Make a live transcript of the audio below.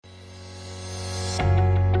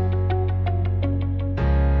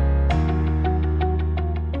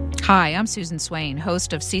Hi, I'm Susan Swain,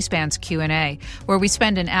 host of C-SPAN's Q&A, where we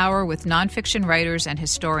spend an hour with nonfiction writers and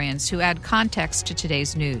historians who add context to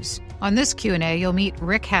today's news. On this Q&A, you'll meet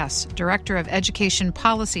Rick Hess, Director of Education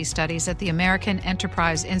Policy Studies at the American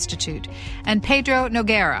Enterprise Institute, and Pedro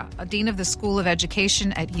Noguera, Dean of the School of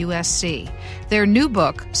Education at USC. Their new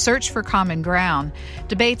book, Search for Common Ground,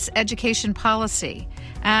 debates education policy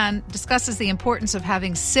and discusses the importance of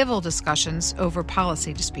having civil discussions over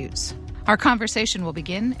policy disputes. Our conversation will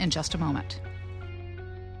begin in just a moment.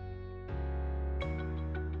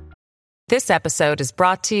 This episode is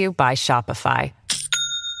brought to you by Shopify.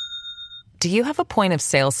 Do you have a point of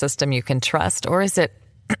sale system you can trust, or is it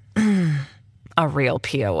a real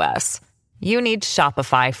POS? You need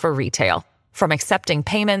Shopify for retail. From accepting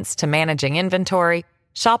payments to managing inventory,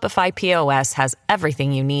 Shopify POS has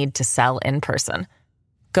everything you need to sell in person.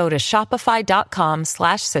 Go to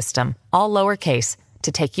shopify.com/system, all lowercase,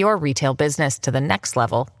 to take your retail business to the next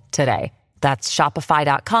level today. That's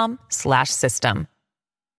shopify.com/system.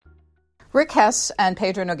 Rick Hess and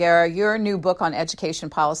Pedro Noguera, your new book on education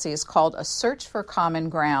policy is called A Search for Common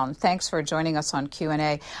Ground. Thanks for joining us on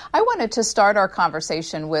Q&A. I wanted to start our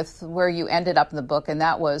conversation with where you ended up in the book, and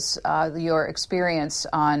that was your experience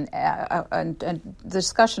on the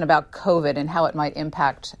discussion about COVID and how it might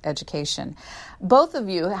impact education. Both of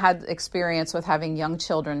you had experience with having young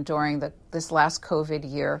children during this last COVID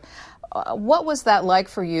year. What was that like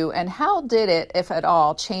for you, and how did it, if at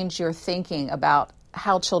all, change your thinking about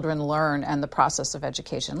how children learn and the process of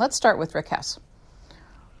education? Let's start with Rick Hess.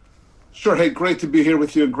 Sure. Hey, great to be here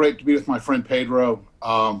with you, and great to be with my friend Pedro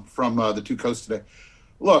from the two coasts today.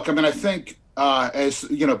 Look, I mean, I think, as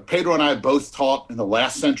you know, Pedro and I both taught in the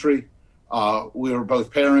last century. We were both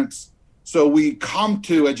parents. So we come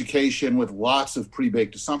to education with lots of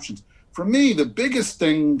pre-baked assumptions. For me, the biggest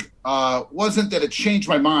thing wasn't that it changed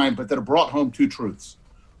my mind, but that it brought home two truths.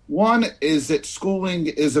 One is that schooling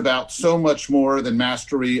is about so much more than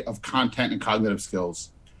mastery of content and cognitive skills.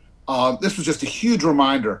 This was just a huge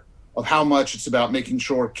reminder of how much it's about making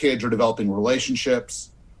sure kids are developing relationships,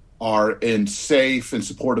 are in safe and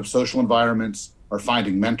supportive social environments, are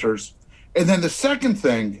finding mentors. And then the second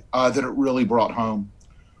thing that it really brought home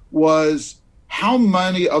was how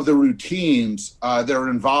many of the routines that are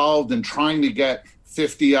involved in trying to get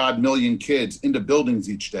 50-odd million kids into buildings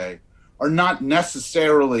each day are not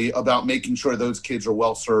necessarily about making sure those kids are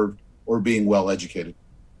well served or being well educated.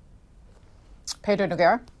 Pedro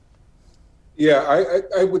Noguera? Yeah,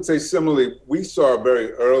 I would say similarly, we saw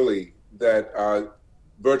very early that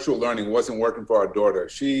virtual learning wasn't working for our daughter.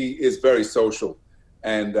 She is very social,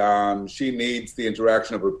 and she needs the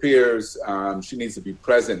interaction of her peers. She needs to be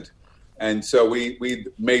present. And so we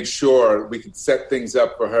made sure we could set things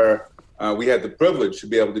up for her. We had the privilege to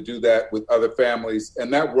be able to do that with other families,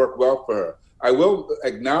 and that worked well for her. I will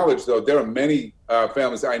acknowledge, though, there are many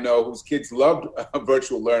families I know whose kids loved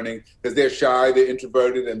virtual learning because they're shy, they're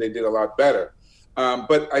introverted, and they did a lot better.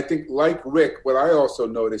 But I think, like Rick, what I also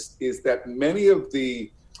noticed is that many of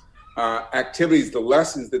the activities, the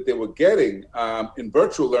lessons that they were getting in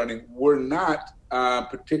virtual learning were not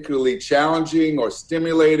particularly challenging or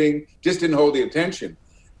stimulating, just didn't hold the attention.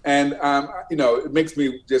 And, it makes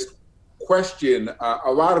me just question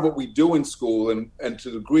a lot of what we do in school, and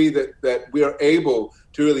to the degree that we are able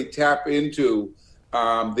to really tap into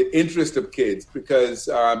the interest of kids, because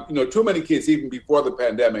too many kids, even before the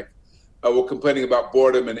pandemic, were complaining about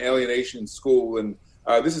boredom and alienation in school, and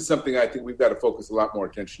this is something I think we've got to focus a lot more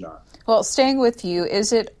attention on. Well, staying with you,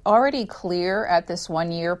 is it already clear at this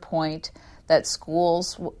 1 year point that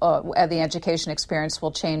schools, the education experience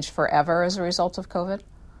will change forever as a result of COVID?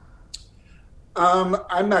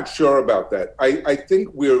 I'm not sure about that. I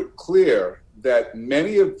think we're clear that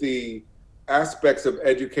many of the aspects of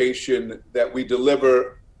education that we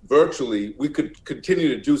deliver virtually, we could continue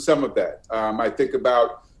to do some of that. I think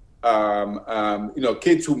about,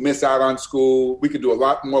 kids who miss out on school. We could do a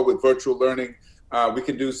lot more with virtual learning. We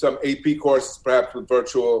can do some AP courses perhaps with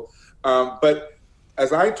virtual. But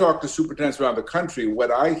as I talk to superintendents around the country,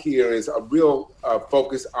 what I hear is a real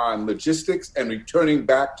focus on logistics and returning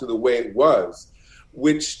back to the way it was,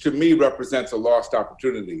 which to me represents a lost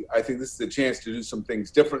opportunity. I think this is a chance to do some things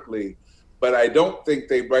differently, but I don't think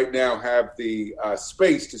they right now have the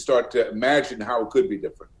space to start to imagine how it could be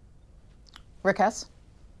different. Rick Hess?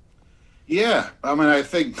 Yeah, I mean, I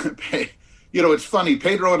think, it's funny.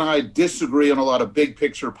 Pedro and I disagree on a lot of big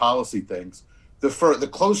picture policy things. The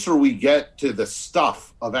closer we get to the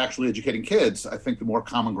stuff of actually educating kids, I think the more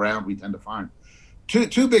common ground we tend to find.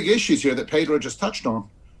 Two big issues here that Pedro just touched on.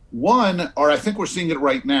 One, or I think we're seeing it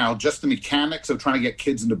right now, just the mechanics of trying to get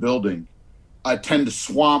kids into building tend to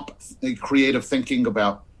swamp creative thinking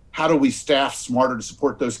about how do we staff smarter to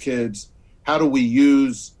support those kids? How do we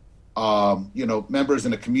use, members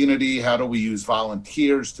in the community? How do we use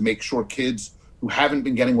volunteers to make sure kids who haven't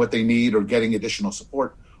been getting what they need are getting additional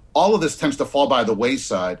support? All of this tends to fall by the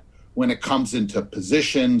wayside when it comes into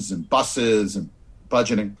positions and buses and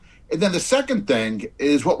budgeting. And then the second thing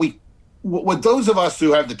is what those of us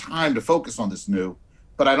who have the time to focus on this knew,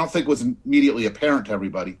 but I don't think was immediately apparent to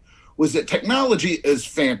everybody, was that technology is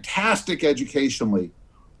fantastic educationally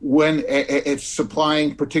when it's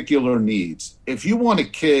supplying particular needs. If you want a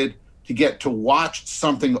kid to get to watch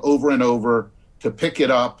something over and over, to pick it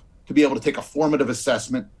up, to be able to take a formative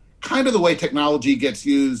assessment, kind of the way technology gets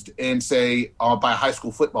used in, say, by a high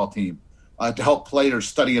school football team to help players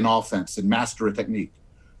study an offense and master a technique.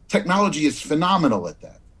 Technology is phenomenal at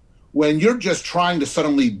that. When you're just trying to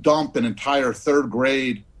suddenly dump an entire third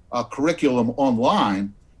grade curriculum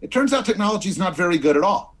online, it turns out technology is not very good at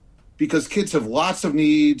all, because kids have lots of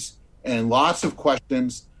needs and lots of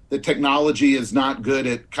questions that technology is not good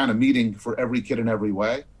at kind of meeting for every kid in every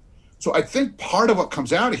way. So I think part of what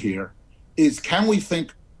comes out of here is can we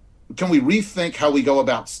rethink how we go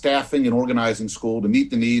about staffing and organizing school to meet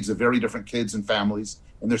the needs of very different kids and families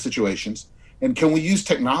and their situations? And can we use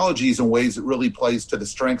technologies in ways that really plays to the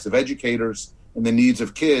strengths of educators and the needs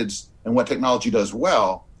of kids and what technology does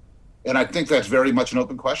well? And I think that's very much an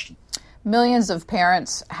open question. Millions of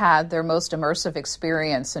parents had their most immersive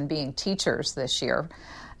experience in being teachers this year.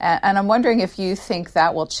 And I'm wondering if you think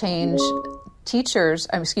that will change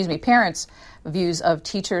parents' views of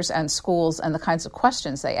teachers and schools and the kinds of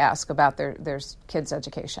questions they ask about their kids'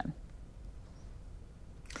 education.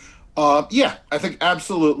 Yeah, I think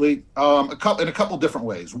absolutely. In a couple different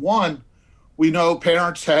ways. One, we know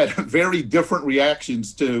parents had very different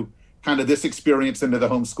reactions to kind of this experience into the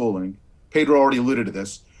homeschooling. Pedro already alluded to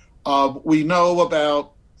this. We know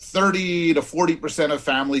about 30 to 40% of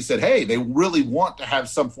families said, hey, they really want to have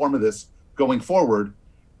some form of this going forward.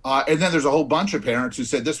 And then there's a whole bunch of parents who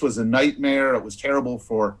said this was a nightmare. It was terrible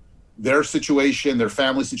for their situation, their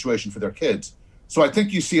family situation, for their kids. So I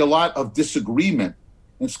think you see a lot of disagreement,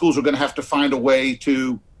 and schools are going to have to find a way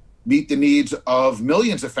to meet the needs of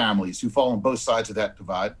millions of families who fall on both sides of that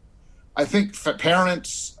divide. I think for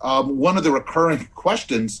parents, one of the recurring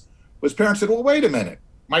questions was parents said, well, wait a minute.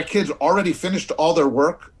 My kids already finished all their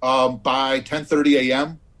work by 10:30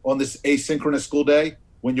 a.m. on this asynchronous school day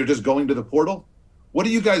when you're just going to the portal. What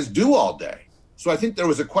do you guys do all day? So I think there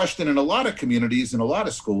was a question in a lot of communities and a lot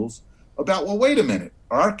of schools about, well, wait a minute.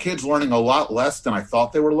 Are our kids learning a lot less than I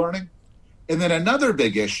thought they were learning? And then another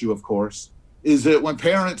big issue, of course, is that when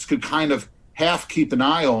parents could kind of half keep an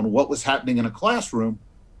eye on what was happening in a classroom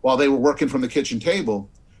while they were working from the kitchen table,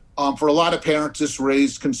 for a lot of parents, this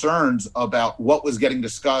raised concerns about what was getting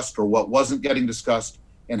discussed or what wasn't getting discussed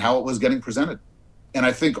and how it was getting presented. And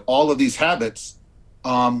I think all of these habits,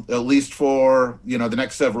 at least for the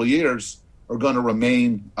next several years, are going to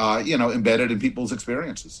remain embedded in people's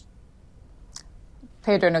experiences.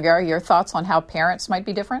 Pedro Noguera, your thoughts on how parents might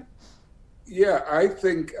be different? Yeah, I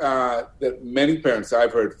think that many parents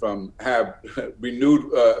I've heard from have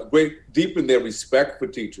renewed, deepened their respect for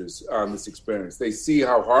teachers on this experience. They see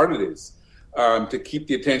how hard it is to keep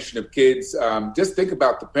the attention of kids. Just think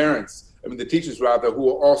about the teachers rather, who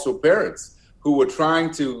are also parents, who are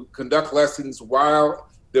trying to conduct lessons while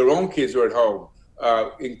their own kids are at home.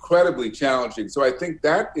 Incredibly challenging. So I think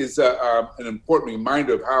that is an important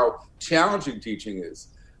reminder of how challenging teaching is.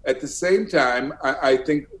 At the same time, I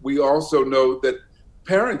think we also know that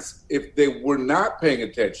parents, if they were not paying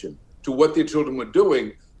attention to what their children were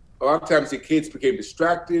doing, a lot of times their kids became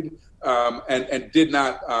distracted and did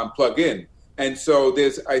not plug in. And so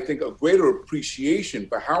there's, I think, a greater appreciation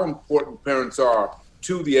for how important parents are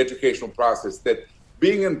to the educational process, that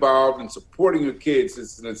being involved and supporting your kids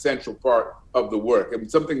is an essential part of the work. And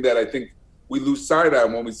something that I think we lose sight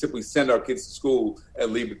of when we simply send our kids to school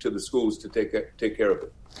and leave it to the schools to take care of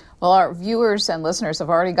it. Well, our viewers and listeners have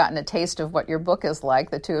already gotten a taste of what your book is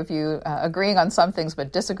like, the two of you agreeing on some things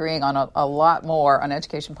but disagreeing on a lot more on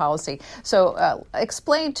education policy. So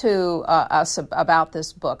explain to us about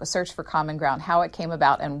this book, A Search for Common Ground, how it came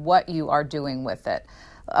about and what you are doing with it.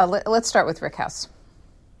 Let's start with Rick Hess.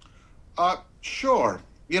 Sure.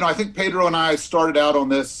 I think Pedro and I started out on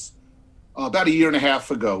this about a year and a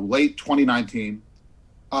half ago, late 2019,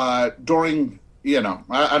 during,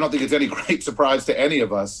 I don't think it's any great surprise to any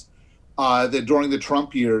of us that during the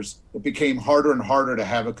Trump years, it became harder and harder to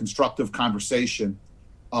have a constructive conversation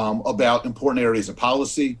about important areas of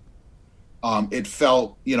policy. It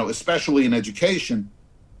felt, especially in education,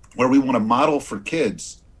 where we want to model for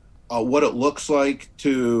kids what it looks like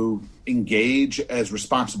to engage as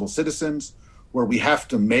responsible citizens, where we have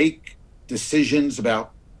to make decisions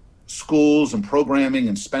about schools and programming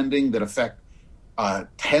and spending that affect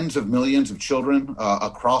tens of millions of children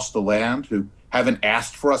across the land who haven't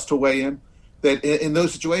asked for us to weigh in, that in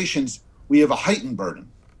those situations, we have a heightened burden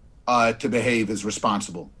to behave as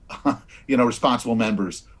responsible, responsible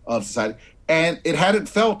members of society. And it hadn't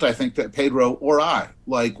felt, I think, that Pedro or I,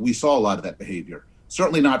 like we saw a lot of that behavior.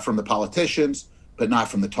 Certainly not from the politicians, but not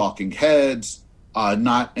from the talking heads,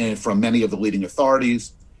 not from many of the leading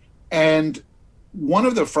authorities. And one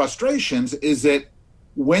of the frustrations is that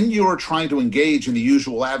when you're trying to engage in the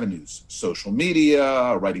usual avenues, social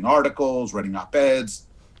media, writing articles, writing op-eds,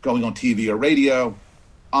 going on TV or radio,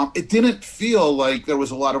 it didn't feel like there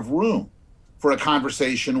was a lot of room for a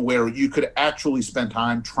conversation where you could actually spend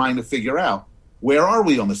time trying to figure out, where are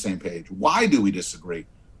we on the same page? Why do we disagree?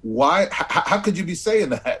 How could you be saying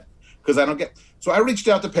that? Because I don't get. So I reached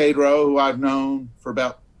out to Pedro, who I've known for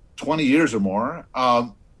about 20 years or more.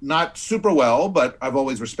 Not super well, but I've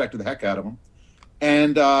always respected the heck out of him.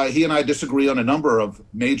 And he and I disagree on a number of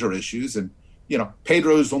major issues. And,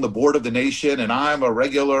 Pedro's on the board of The Nation, and I'm a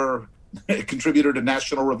regular contributor to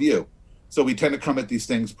National Review. So we tend to come at these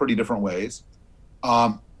things pretty different ways.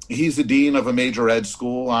 He's the dean of a major ed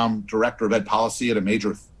school. I'm director of ed policy at a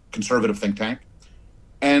major conservative think tank.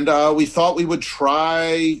 And we thought we would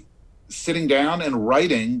try sitting down and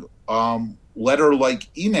writing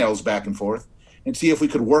letter-like emails back and forth and see if we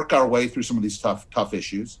could work our way through some of these tough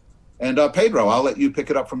issues. And Pedro, I'll let you pick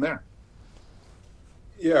it up from there.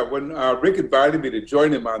 Yeah, when Rick invited me to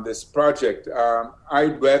join him on this project, I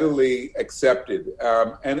readily accepted.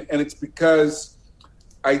 And it's because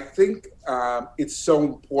I think it's so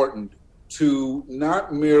important to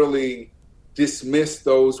not merely dismiss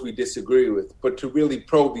those we disagree with, but to really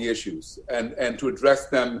probe the issues and to address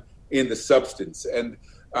them in the substance. And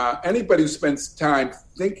anybody who spends time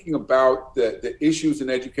thinking about the issues in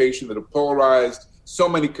education that have polarized so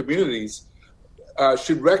many communities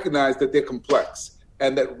should recognize that they're complex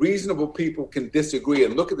and that reasonable people can disagree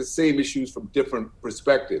and look at the same issues from different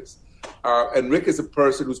perspectives. And Rick is a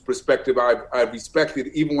person whose perspective I've respected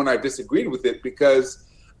even when I've disagreed with it, because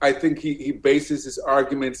I think he bases his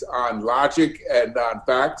arguments on logic and on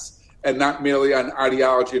facts and not merely on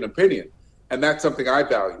ideology and opinion. And that's something I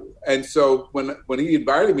value. And so when he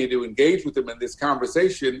invited me to engage with him in this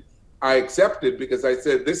conversation, I accepted, because I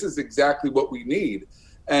said, this is exactly what we need.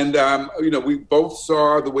 And, we both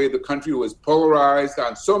saw the way the country was polarized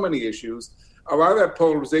on so many issues. A lot of that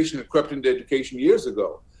polarization had crept into education years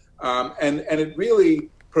ago. And it really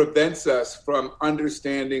prevents us from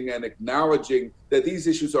understanding and acknowledging that these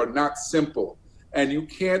issues are not simple. And you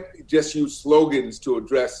can't just use slogans to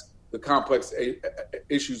address the complex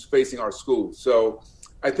issues facing our schools. So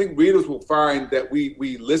I think readers will find that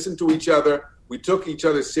we listened to each other, we took each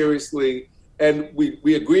other seriously, and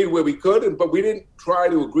we agreed where we could, but we didn't try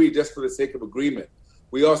to agree just for the sake of agreement.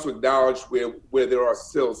 We also acknowledged where there are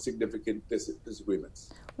still significant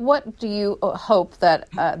disagreements. What do you hope that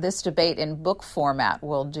this debate in book format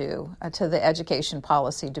will do to the education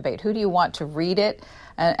policy debate? Who do you want to read it?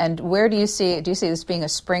 And where do you see this being a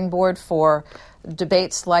springboard for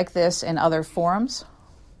debates like this in other forums?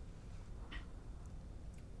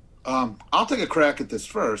 I'll take a crack at this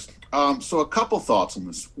first. So a couple thoughts on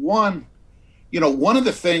this. One of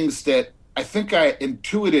the things that I think I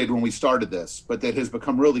intuited when we started this, but that has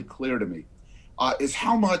become really clear to me, is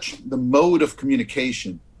how much the mode of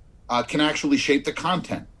communication can actually shape the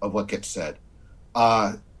content of what gets said.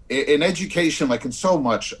 In education, like in so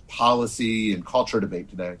much policy and culture debate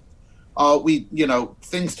today,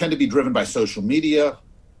 things tend to be driven by social media,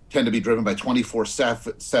 tend to be driven by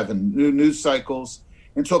 24/7 news cycles.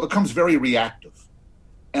 And so it becomes very reactive.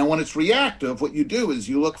 And when it's reactive, what you do is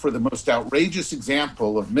you look for the most outrageous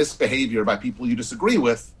example of misbehavior by people you disagree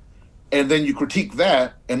with, and then you critique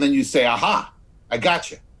that, and then you say, aha, I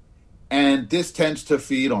got you. And this tends to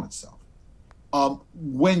feed on itself.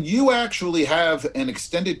 When you actually have an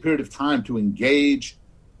extended period of time to engage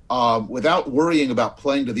without worrying about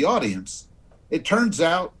playing to the audience, it turns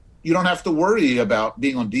out you don't have to worry about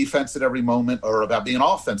being on defense at every moment or about being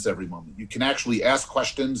on offense every moment. You can actually ask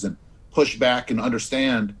questions and push back and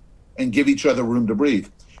understand and give each other room to breathe.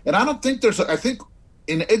 And I don't think I think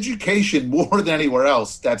in education more than anywhere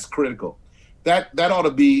else, that's critical. That ought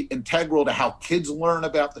to be integral to how kids learn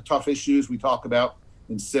about the tough issues we talk about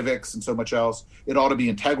in civics and so much else. It ought to be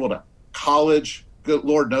integral to college. Good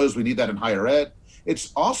Lord knows we need that in higher ed.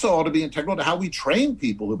 It's also ought to be integral to how we train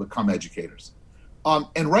people who become educators.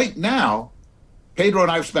 And right now, Pedro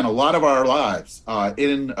and I have spent a lot of our lives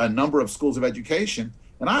in a number of schools of education.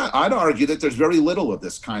 And I'd argue that there's very little of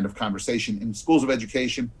this kind of conversation in schools of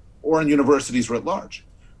education or in universities writ large.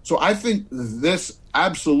 So I think this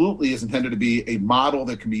absolutely is intended to be a model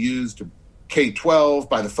that can be used to K-12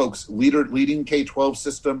 by the folks leading K-12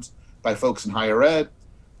 systems, by folks in higher ed.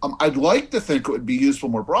 I'd like to think it would be useful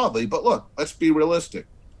more broadly, but look, let's be realistic.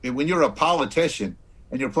 When you're a politician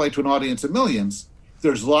and you're playing to an audience of millions,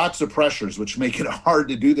 there's lots of pressures which make it hard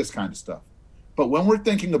to do this kind of stuff. But when we're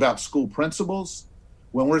thinking about school principals,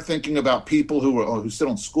 when we're thinking about people who sit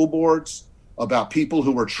on school boards, about people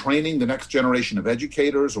who are training the next generation of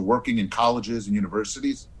educators or working in colleges and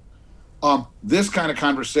universities, this kind of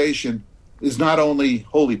conversation is not only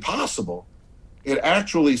wholly possible, it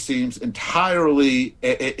actually seems entirely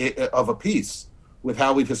of a piece with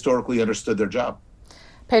how we've historically understood their job.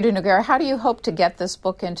 Pedro Noguera, how do you hope to get this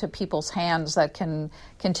book into people's hands that can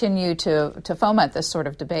continue to foment this sort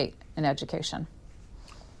of debate in education?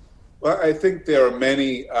 Well, I think there are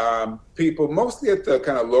many people, mostly at the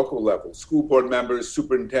kind of local level, school board members,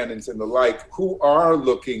 superintendents, and the like, who are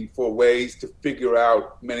looking for ways to figure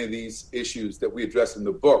out many of these issues that we address in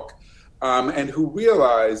the book, and who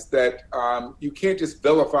realize that you can't just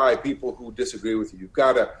vilify people who disagree with you. You've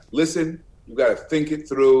got to listen, you've got to think it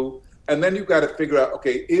through, and then you've got to figure out,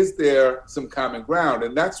 okay, is there some common ground?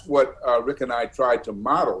 And that's what Rick and I tried to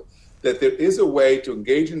model, that there is a way to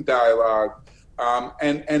engage in dialogue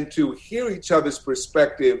and to hear each other's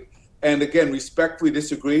perspective, and again, respectfully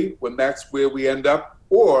disagree when that's where we end up,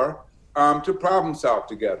 or to problem solve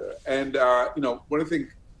together. And, one of the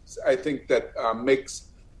things I think that makes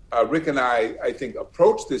Rick and I think,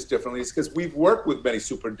 approach this differently is because we've worked with many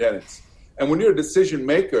superintendents. And when you're a decision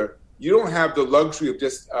maker, you don't have the luxury of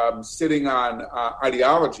just sitting on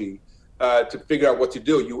ideology to figure out what to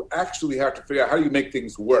do. You actually have to figure out how do you make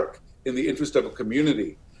things work in the interest of a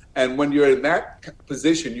community. And when you're in that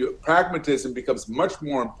position, pragmatism becomes much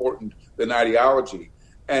more important than ideology.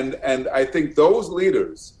 And I think those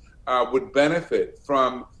leaders would benefit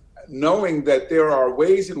from knowing that there are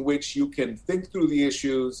ways in which you can think through the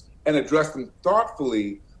issues and address them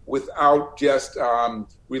thoughtfully without just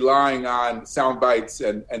relying on sound bites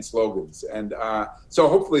and slogans. And so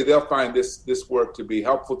hopefully they'll find this work to be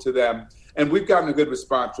helpful to them. And we've gotten a good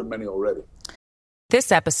response from many already.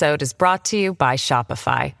 This episode is brought to you by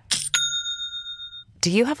Shopify. Do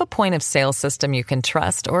you have a point of sale system you can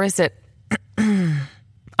trust, or is it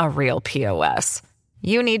a real POS?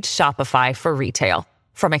 You need Shopify for retail.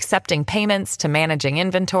 From accepting payments to managing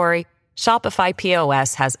inventory, Shopify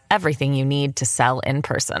POS has everything you need to sell in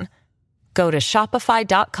person. Go to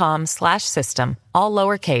shopify.com/system, all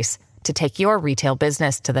lowercase, to take your retail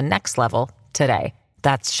business to the next level today.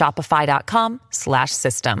 That's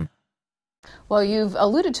shopify.com/system. Well, you've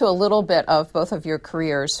alluded to a little bit of both of your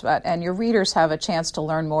careers, and your readers have a chance to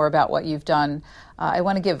learn more about what you've done. I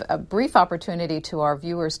want to give a brief opportunity to our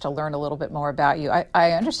viewers to learn a little bit more about you.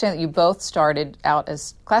 I understand that you both started out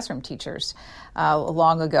as classroom teachers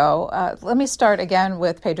long ago. Let me start again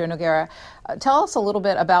with Pedro Noguera. Tell us a little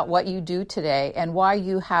bit about what you do today and why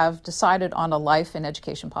you have decided on a life in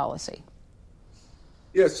education policy.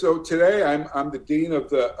 Yes, so today I'm the Dean of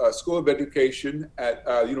the School of Education at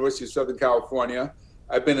the University of Southern California.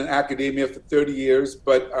 I've been in academia for 30 years,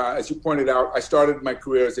 but as you pointed out, I started my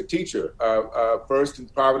career as a teacher, first in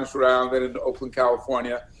Providence, Rhode Island, then in Oakland,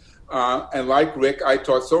 California. And like Rick, I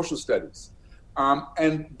taught social studies.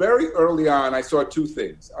 And very early on, I saw two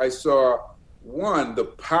things. I saw, one, the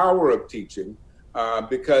power of teaching,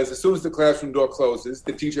 because as soon as the classroom door closes,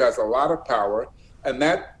 the teacher has a lot of power. And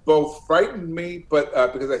that both frightened me, but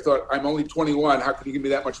because I thought, I'm only 21, how can you give me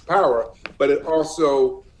that much power? But it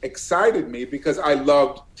also excited me because I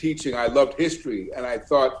loved teaching, I loved history, and I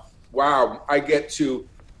thought, wow, I get to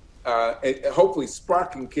hopefully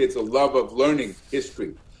spark in kids a love of learning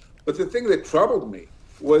history. But the thing that troubled me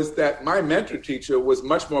was that my mentor teacher was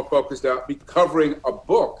much more focused on me covering a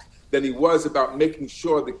book than he was about making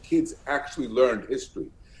sure the kids actually learned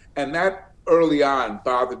history. And that early on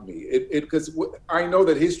bothered me because I know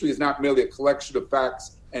that history is not merely a collection of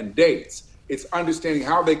facts and dates. It's understanding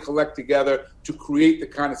how they collect together to create the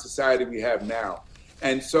kind of society we have now.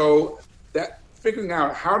 And so that figuring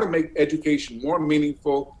out how to make education more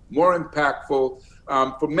meaningful, more impactful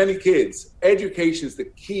for many kids. Education is the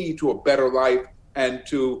key to a better life and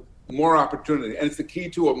to more opportunity. And it's the key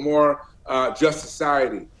to a more just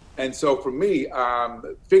society. And so for me,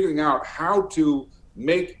 figuring out how to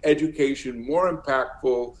make education more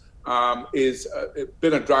impactful is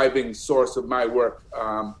been a driving source of my work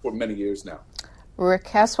for many years now. Rick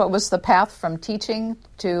Hess, what was the path from teaching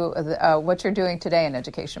to what you're doing today in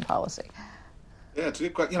education policy? Yeah, it's a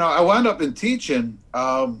good question. I wound up in teaching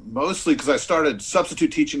mostly because I started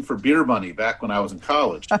substitute teaching for beer money back when I was in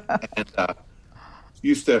college. And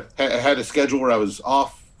used to had a schedule where I was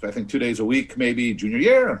off, I think 2 days a week, maybe junior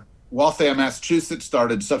year. Waltham, Massachusetts,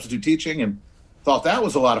 started substitute teaching and thought that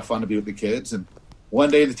was a lot of fun to be with the kids. And one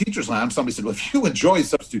day in the teacher's lounge, somebody said, well, if you enjoy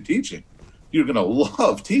substitute teaching, you're going to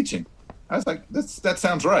love teaching. I was like, that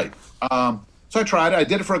sounds right. So I tried it. I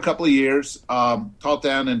did it for a couple of years, taught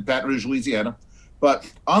down in Baton Rouge, Louisiana. But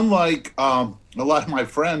unlike a lot of my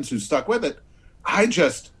friends who stuck with it, I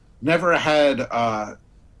just never had the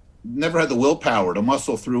willpower to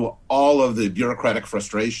muscle through all of the bureaucratic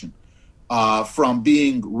frustration. From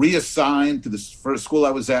being reassigned to the first school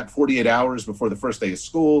I was at 48 hours before the first day of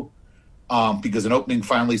school, because an opening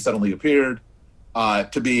finally suddenly appeared,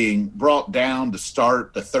 to being brought down to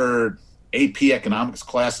start the third AP economics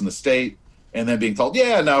class in the state, and then being told,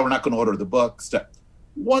 yeah, no, we're not going to order the books.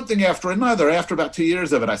 One thing after another. After about 2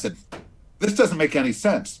 years of it, I said, this doesn't make any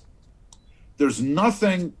sense. There's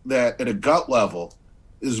nothing that at a gut level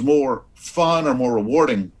is more fun or more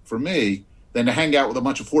rewarding for me than to hang out with a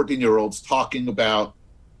bunch of 14-year-olds talking about,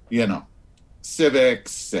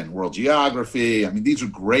 civics and world geography. I mean, these are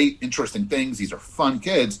great, interesting things. These are fun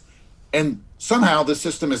kids. And somehow the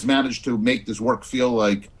system has managed to make this work feel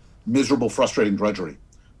like miserable, frustrating drudgery.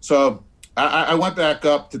 So I went back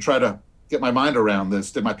up to try to get my mind around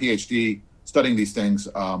this, did my PhD studying these things.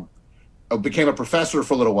 I became a professor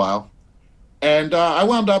for a little while. And I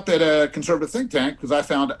wound up at a conservative think tank because I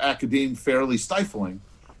found academia fairly stifling.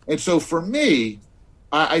 And so for me,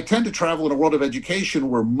 I tend to travel in a world of education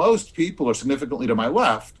where most people are significantly to my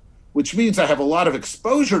left, which means I have a lot of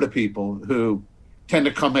exposure to people who tend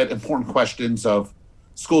to come at important questions of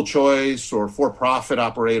school choice or for-profit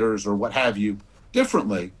operators or what have you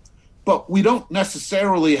differently. But we don't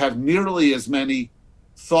necessarily have nearly as many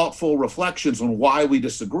thoughtful reflections on why we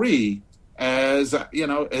disagree as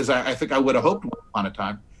I think I would have hoped once upon a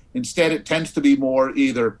time. Instead, it tends to be more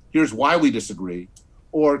either here's why we disagree,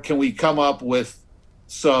 or can we come up with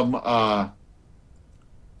some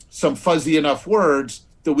fuzzy enough words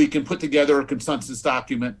that we can put together a consensus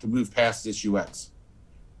document to move past issue X.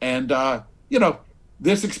 And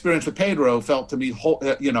this experience with Pedro felt to me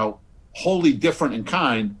wholly different in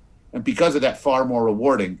kind, and because of that, far more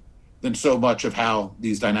rewarding than so much of how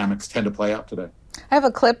these dynamics tend to play out today. I have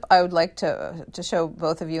a clip I would like to show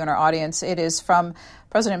both of you and our audience. It is from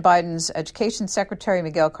President Biden's Education Secretary,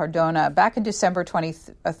 Miguel Cardona, back in December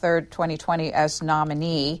 23rd, 2020 as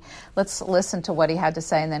nominee. Let's listen to what he had to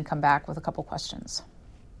say and then come back with a couple questions.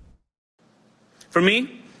 For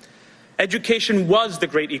me, education was the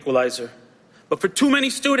great equalizer. But for too many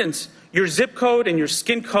students, your zip code and your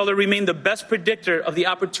skin color remain the best predictor of the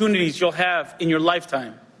opportunities you'll have in your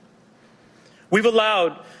lifetime. We've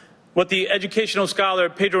allowed what the educational scholar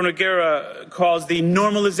Pedro Noguera calls the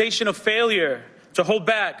normalization of failure to hold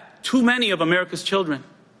back too many of America's children.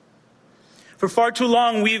 For far too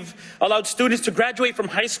long, we've allowed students to graduate from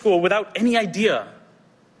high school without any idea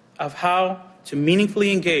of how to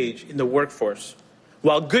meaningfully engage in the workforce,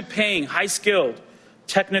 while good-paying, high-skilled,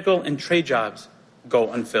 technical and trade jobs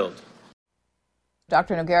go unfilled.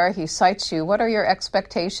 Dr. Noguera, he cites you. What are your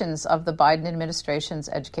expectations of the Biden administration's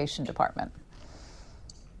education department?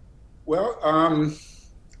 Well,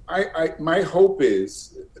 my hope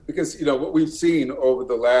is, because, what we've seen over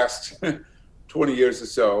the last 20 years or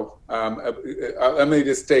so, let me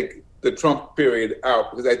just take the Trump period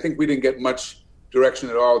out, because I think we didn't get much direction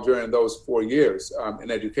at all during those 4 years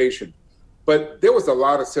in education. But there was a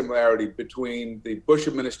lot of similarity between the Bush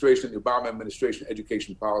administration and the Obama administration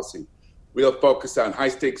education policy. Real focus on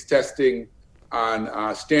high-stakes testing,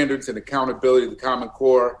 on standards and accountability, the Common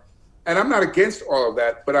Core. And I'm not against all of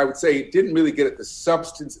that, but I would say it didn't really get at the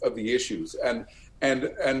substance of the issues. And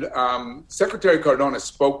Secretary Cardona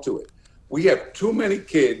spoke to it. We have too many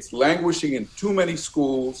kids languishing in too many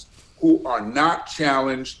schools who are not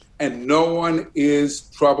challenged, and no one is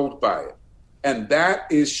troubled by it. And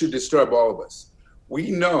that should disturb all of us. We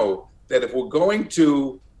know that if we're going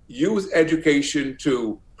to use education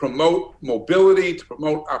to promote mobility, to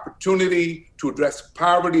promote opportunity, to address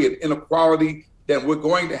poverty and inequality, then we're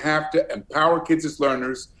going to have to empower kids as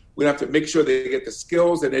learners. We have to make sure they get the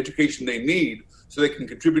skills and education they need so they can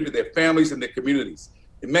contribute to their families and their communities.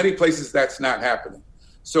 In many places, that's not happening.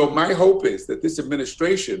 So my hope is that this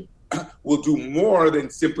administration will do more than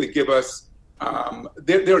simply give us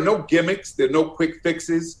there are no gimmicks, there are no quick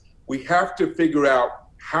fixes. We have to figure out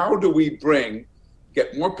how do we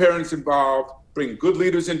get more parents involved, bring good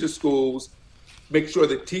leaders into schools, make sure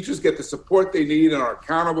that teachers get the support they need and are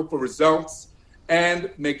accountable for results,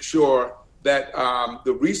 and make sure that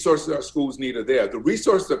the resources our schools need are there. The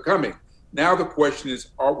resources are coming. Now the question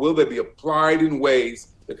is, will they be applied in ways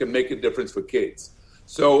that can make a difference for kids?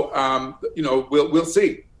 So, we'll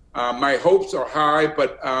see. My hopes are high,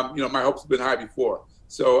 but, my hopes have been high before.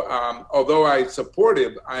 So although I'm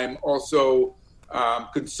supportive, I'm also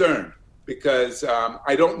concerned because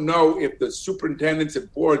I don't know if the superintendents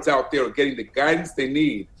and boards out there are getting the guidance they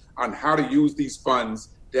need on how to use these funds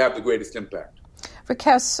to have the greatest impact. Rick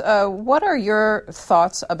Hess, what are your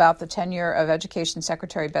thoughts about the tenure of Education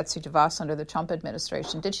Secretary Betsy DeVos under the Trump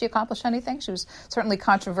administration? Did she accomplish anything? She was certainly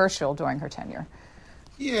controversial during her tenure.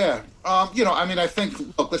 Yeah. I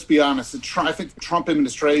think, look, let's be honest. I think the Trump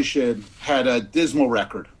administration had a dismal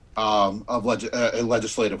record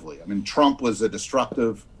legislatively. I mean, Trump was a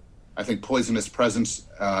destructive, I think, poisonous presence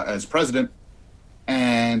as president.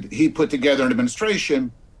 And he put together an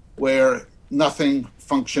administration where nothing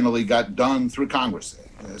functionally got done through Congress,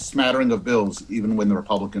 a smattering of bills, even when the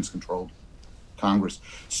Republicans controlled Congress.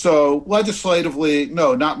 So legislatively,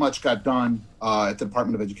 no, not much got done at the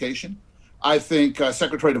Department of Education. I think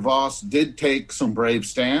Secretary DeVos did take some brave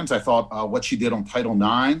stands. I thought what she did on Title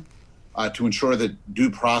IX to ensure that due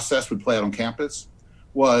process would play out on campus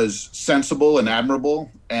was sensible and admirable,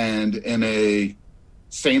 and in a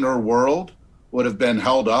saner world would have been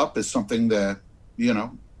held up as something that,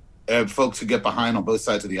 folks could get behind on both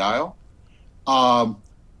sides of the aisle. I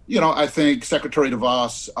think Secretary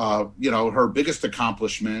DeVos, her biggest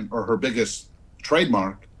accomplishment or her biggest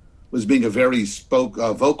trademark was being a very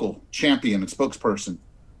vocal champion and spokesperson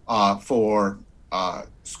for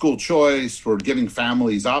school choice, for giving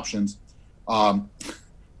families options. And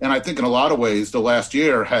I think in a lot of ways, the last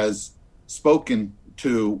year has spoken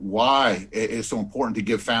to why it is so important to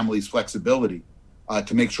give families flexibility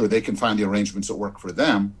to make sure they can find the arrangements that work for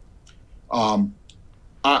them. So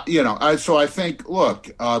I think, look,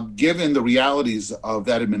 given the realities of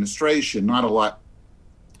that administration, not a lot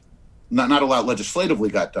legislatively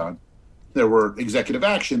got done. There were executive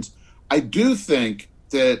actions. I do think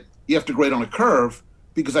that you have to grade on a curve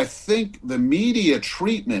because I think the media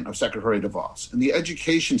treatment of Secretary DeVos and the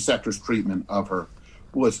education sector's treatment of her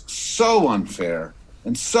was so unfair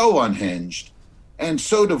and so unhinged and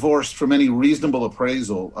so divorced from any reasonable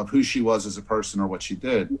appraisal of who she was as a person or what she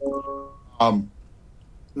did,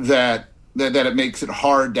 that it makes it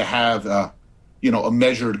hard to have a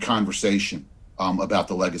measured conversation about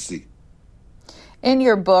the legacy. In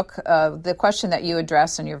your book, the question that you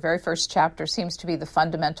address in your very first chapter seems to be the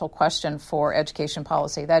fundamental question for education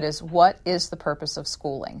policy. That is, what is the purpose of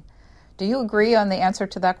schooling? Do you agree on the answer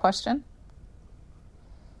to that question?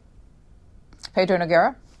 Pedro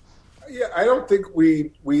Noguera? Yeah, I don't think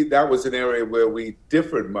we that was an area where we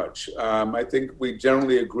differed much. I think we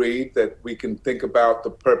generally agreed that we can think about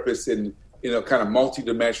the purpose in kind of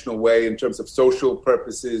multidimensional way in terms of social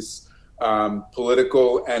purposes,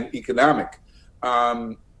 political and economic.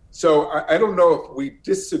 So I don't know if we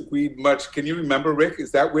disagreed much. Can you remember, Rick?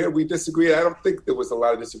 Is that where we disagreed? I don't think there was a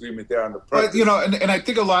lot of disagreement there on the purpose. And I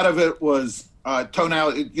think a lot of it was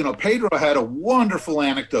tonality. Pedro had a wonderful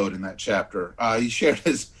anecdote in that chapter. He shared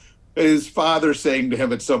his father saying to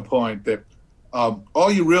him at some point that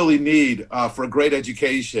all you really need for a great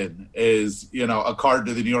education is, a card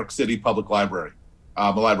to the New York City Public Library,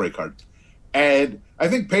 a library card. And I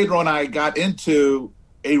think Pedro and I got into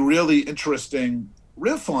a really interesting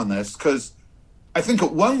riff on this because I think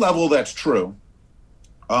at one level that's true.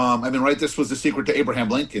 This was the secret to Abraham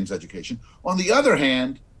Lincoln's education. On the other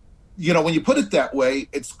hand, when you put it that way,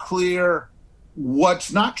 it's clear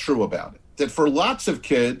what's not true about it. That for lots of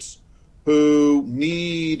kids who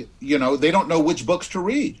need, they don't know which books to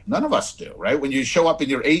read. None of us do, right? When you show up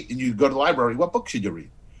and you're 8 and you go to the library, what book should you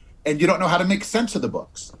read? And you don't know how to make sense of the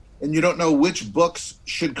books. And you don't know which books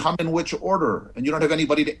should come in which order. And you don't have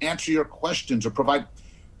anybody to answer your questions or provide.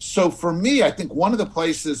 So for me, I think one of the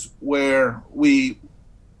places where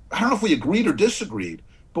I don't know if we agreed or disagreed,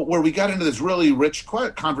 but where we got into this really rich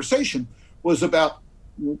conversation was about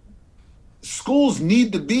schools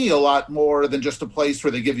need to be a lot more than just a place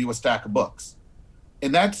where they give you a stack of books.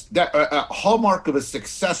 And that's a hallmark of a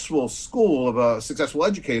successful school, of a successful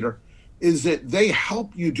educator, is that they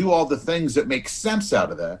help you do all the things that make sense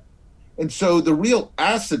out of that. And so the real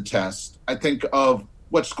acid test, I think, of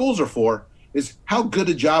what schools are for is how good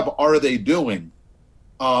a job are they doing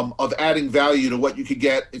of adding value to what you could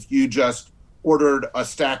get if you just ordered a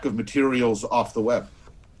stack of materials off the web.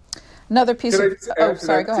 Another piece Can of... I just add to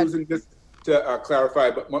sorry, that, go ahead. Susan, just to clarify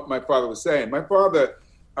what my father was saying. My father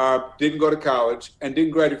didn't go to college and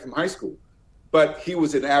didn't graduate from high school, but he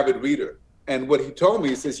was an avid reader. And what he told me,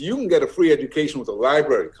 he says, you can get a free education with a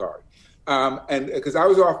library card. And because I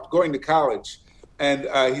was off going to college, And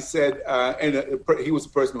he said, he was a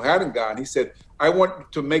person who hadn't gone. He said, I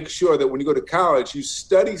want to make sure that when you go to college, you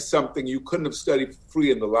study something you couldn't have studied for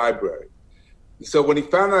free in the library. So when he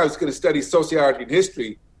found out I was going to study sociology and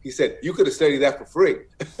history, he said, you could have studied that for free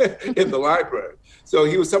in the library. So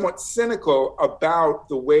he was somewhat cynical about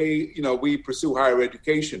the way, we pursue higher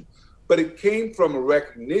education. But it came from a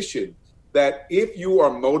recognition that if you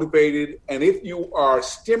are motivated and if you are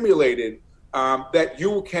stimulated, that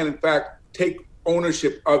you can, in fact, take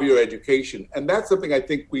ownership of your education. And that's something I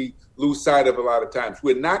think we lose sight of a lot of times.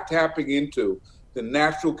 We're not tapping into the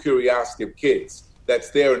natural curiosity of kids that's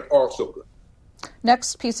there in all children.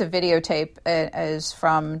 Next piece of videotape is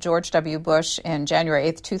from George W. Bush in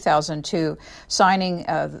January 8th, 2002, signing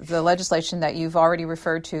the legislation that you've already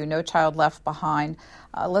referred to, No Child Left Behind.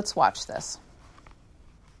 Let's watch this.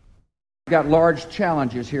 We've got large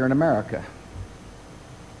challenges here in America.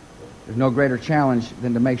 There's no greater challenge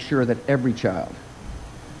than to make sure that every child,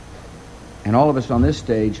 and all of us on this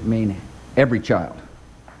stage mean every child,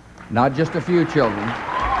 not just a few children.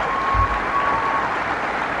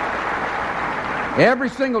 Every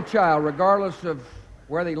single child, regardless of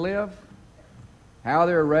where they live, how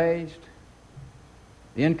they're raised,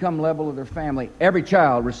 the income level of their family, every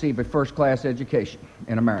child receive a first-class education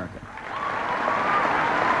in America.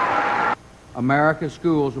 America's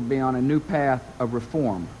schools will be on a new path of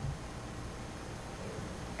reform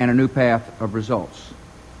and a new path of results.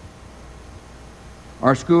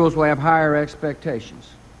 Our schools will have higher expectations.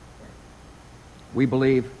 We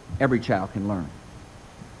believe every child can learn.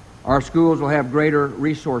 Our schools will have greater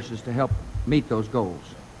resources to help meet those goals.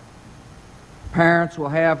 Parents will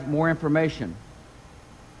have more information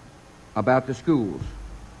about the schools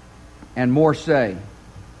and more say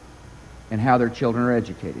in how their children are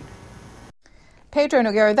educated. Pedro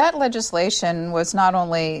Noguera, that legislation was not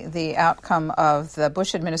only the outcome of the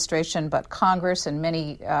Bush administration, but Congress and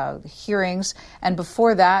many hearings. And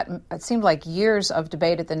before that, it seemed like years of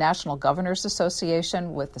debate at the National Governors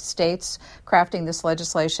Association with the states crafting this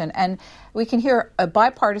legislation. And we can hear a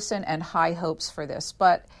bipartisan and high hopes for this.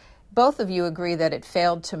 But both of you agree that it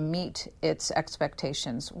failed to meet its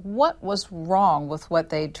expectations. What was wrong with what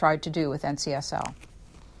they tried to do with NCSL?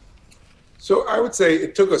 So I would say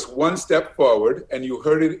it took us one step forward, and you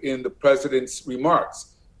heard it in the president's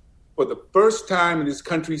remarks. For the first time in this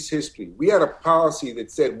country's history, we had a policy that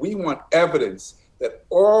said we want evidence that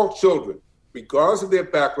all children, regardless of their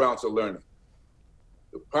backgrounds, are learning.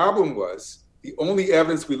 The problem was the only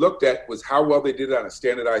evidence we looked at was how well they did on a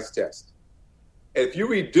standardized test. And if you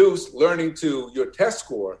reduce learning to your test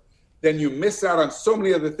score, then you miss out on so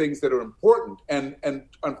many other things that are important. And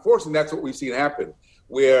unfortunately, that's what we've seen happen,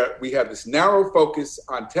 where we have this narrow focus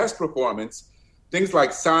on test performance, things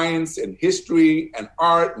like science and history and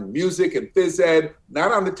art and music and phys ed,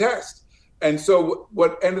 not on the test. And so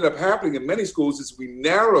what ended up happening in many schools is we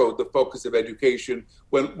narrowed the focus of education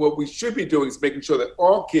when what we should be doing is making sure that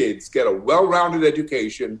all kids get a well-rounded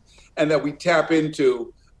education and that we tap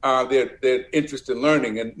into their interest in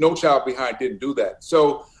learning. And No Child Behind didn't do that.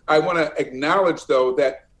 So I want to acknowledge, though,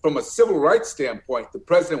 that from a civil rights standpoint, the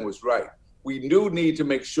president was right. We do need to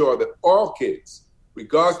make sure that all kids,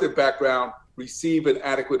 regardless of their background, receive an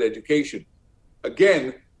adequate education.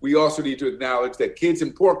 Again, we also need to acknowledge that kids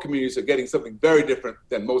in poor communities are getting something very different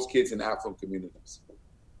than most kids in affluent communities.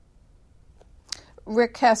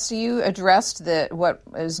 Rick Hess, you addressed what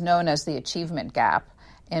is known as the achievement gap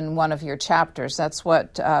in one of your chapters. That's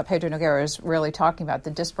what Pedro Noguera is really talking about, the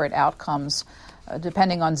disparate outcomes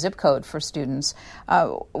depending on zip code for students.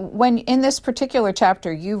 When in this particular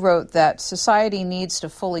chapter, you wrote that society needs to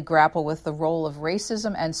fully grapple with the role of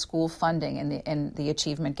racism and school funding in the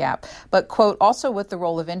achievement gap, but, quote, also with the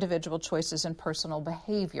role of individual choices and personal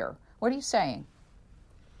behavior. What are you saying?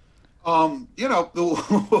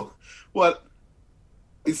 What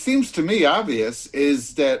it seems to me obvious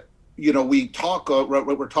is that,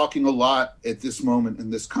 we're talking a lot at this moment in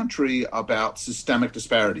this country about systemic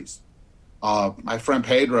disparities. My friend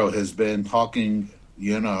Pedro has been talking,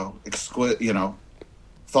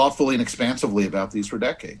 thoughtfully and expansively about these for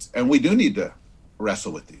decades. And we do need to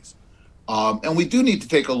wrestle with these. And we do need to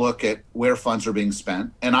take a look at where funds are being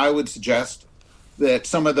spent. And I would suggest that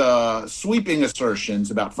some of the sweeping assertions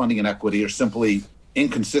about funding inequity are simply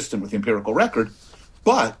inconsistent with the empirical record.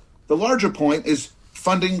 But the larger point is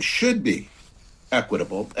funding should be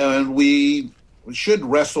equitable. And we should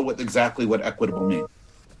wrestle with exactly what equitable means.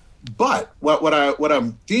 But what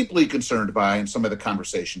I'm deeply concerned by in some of the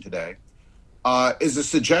conversation today is a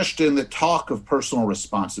suggestion that talk of personal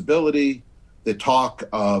responsibility, the talk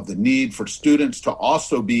of the need for students to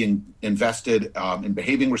also be invested in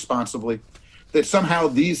behaving responsibly, that somehow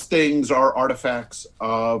these things are artifacts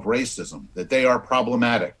of racism, that they are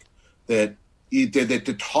problematic, that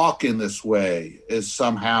to talk in this way is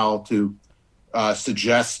somehow to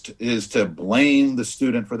is to blame the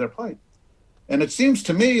student for their plight. And it seems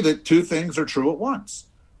to me that two things are true at once.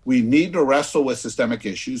 We need to wrestle with systemic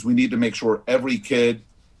issues. We need to make sure every kid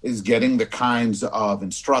is getting the kinds of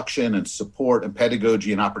instruction and support and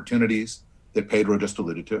pedagogy and opportunities that Pedro just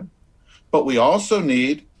alluded to. But we also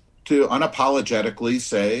need to unapologetically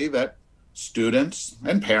say that students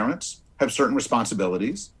and parents have certain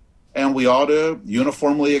responsibilities, and we ought to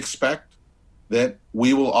uniformly expect that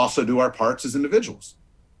we will also do our parts as individuals.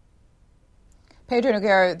 Pedro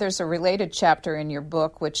Noguera, there's a related chapter in your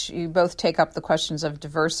book, which you both take up the questions of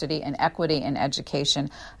diversity and equity in education.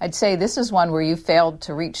 I'd say this is one where you failed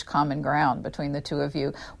to reach common ground between the two of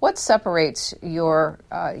you. What separates your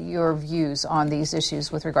views on these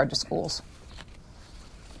issues with regard to schools?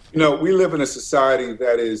 You know, we live in a society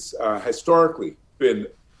that is historically been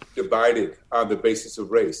divided on the basis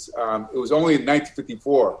of race. It was only in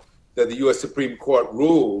 1954 that the U.S. Supreme Court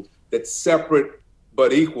ruled that separate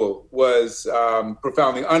but equal was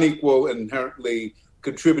profoundly unequal and inherently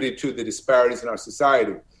contributed to the disparities in our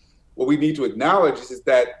society. What we need to acknowledge is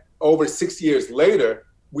that over 6 years later,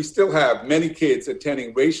 we still have many kids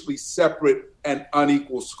attending racially separate and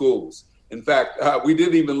unequal schools. In fact, we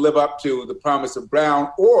didn't even live up to the promise of Brown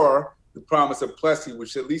or the promise of Plessy,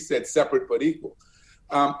 which at least said separate but equal.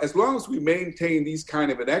 As long as we maintain these kind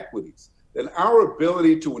of inequities, then our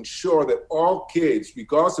ability to ensure that all kids,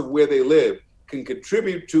 regardless of where they live, can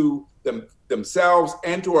contribute to themselves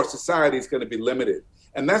and to our society is going to be limited.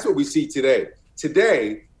 And that's what we see today.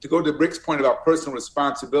 Today, to go to Rick's point about personal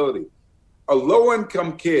responsibility, a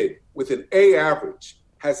low-income kid with an A average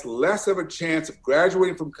has less of a chance of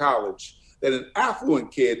graduating from college than an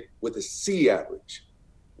affluent kid with a C average.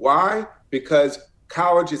 Why? Because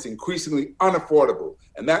college is increasingly unaffordable.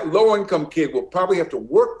 And that low-income kid will probably have to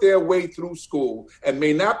work their way through school and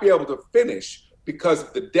may not be able to finish because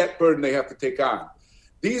of the debt burden they have to take on.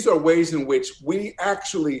 These are ways in which we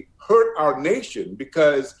actually hurt our nation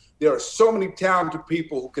because there are so many talented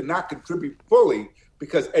people who cannot contribute fully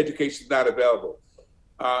because education is not available.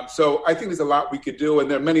 So I think there's a lot we could do, and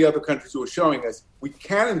there are many other countries who are showing us we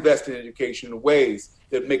can invest in education in ways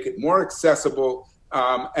that make it more accessible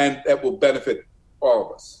and that will benefit all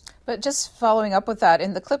of us. But just following up with that,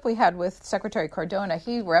 in the clip we had with Secretary Cardona,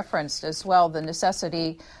 he referenced as well the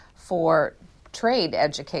necessity for trade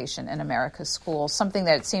education in America's schools, something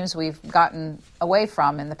that it seems we've gotten away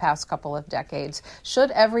from in the past couple of decades.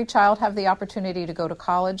 Should every child have the opportunity to go to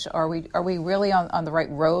college? Are we really on the right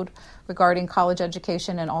road regarding college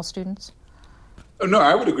education and all students? No,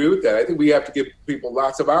 I would agree with that. I think we have to give people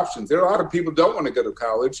lots of options. There are a lot of people who don't want to go to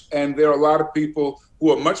college, and there are a lot of people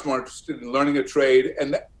who are much more interested in learning a trade,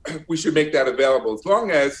 and we should make that available. As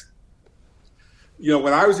long as, you know,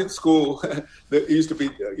 when I was in school, there used to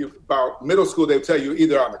be about middle school, they would tell you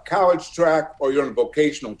either on the college track or you're on the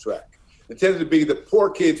vocational track. It tended to be the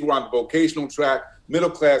poor kids were on the vocational track,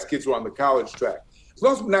 middle class kids were on the college track. As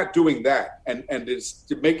long as we're not doing that and it's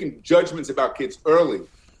making judgments about kids early,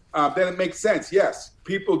 then it makes sense. Yes,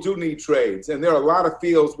 people do need trades, and there are a lot of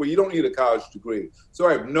fields where you don't need a college degree. So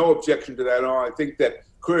I have no objection to that at all. I think that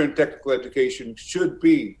career and technical education should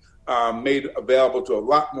be made available to a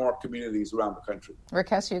lot more communities around the country. Rick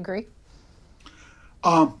Hess, you agree?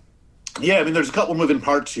 Yeah, I mean, there's a couple moving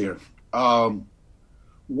parts here.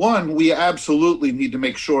 One, we absolutely need to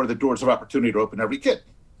make sure that doors of opportunity are open to every kid.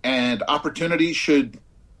 And opportunity should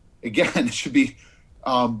be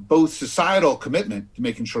both societal commitment to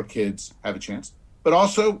making sure kids have a chance, but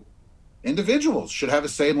also individuals should have a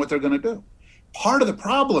say in what they're going to do. Part of the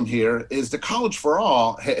problem here is the College for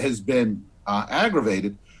All has been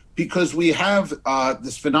aggravated because we have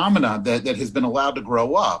this phenomena that has been allowed to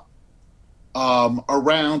grow up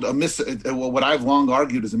around what I've long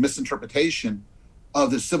argued is a misinterpretation of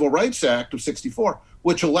the Civil Rights Act of 64,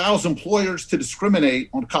 which allows employers to discriminate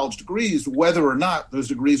on college degrees whether or not those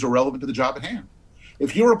degrees are relevant to the job at hand.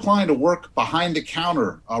 If you're applying to work behind the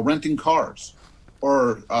counter, renting cars,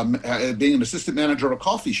 or being an assistant manager of a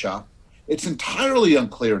coffee shop, it's entirely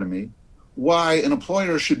unclear to me why an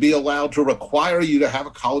employer should be allowed to require you to have a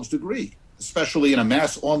college degree, especially in a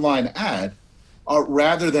mass online ad,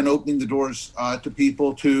 rather than opening the doors to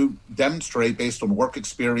people to demonstrate based on work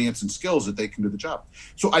experience and skills that they can do the job.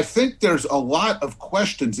 So I think there's a lot of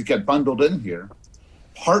questions that get bundled in here.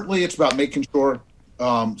 Partly it's about making sure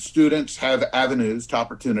students have avenues to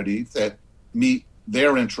opportunity that meet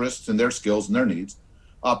their interests and their skills and their needs.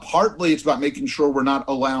 Partly it's about making sure we're not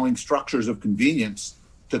allowing structures of convenience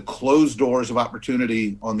to close doors of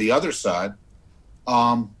opportunity on the other side.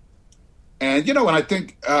 And I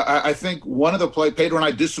think one of the Pedro and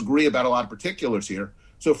I disagree about a lot of particulars here.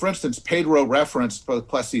 So, for instance, Pedro referenced both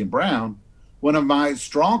Plessy and Brown. One of my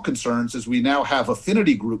strong concerns is we now have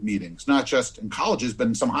affinity group meetings, not just in colleges, but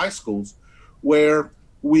in some high schools, where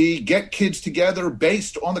we get kids together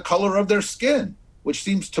based on the color of their skin, which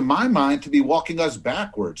seems to my mind to be walking us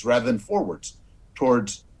backwards rather than forwards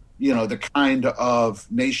towards, the kind of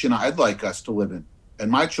nation I'd like us to live in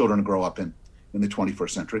and my children to grow up in the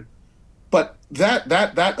 21st century. But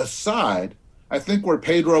that aside, I think where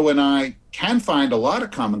Pedro and I can find a lot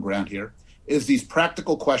of common ground here is these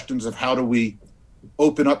practical questions of how do we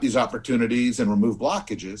open up these opportunities and remove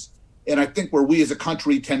blockages. And I think where we as a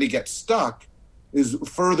country tend to get stuck is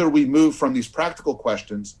further we move from these practical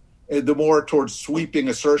questions, the more towards sweeping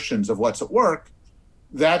assertions of what's at work.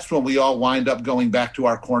 That's when we all wind up going back to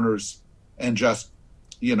our corners and just,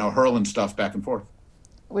 hurling stuff back and forth.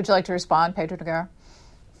 Would you like to respond, Pedro Noguera?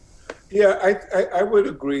 Yeah, I would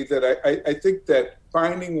agree that I think that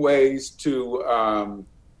finding ways to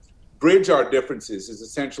bridge our differences is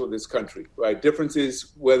essential in this country, right?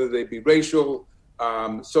 Differences, whether they be racial,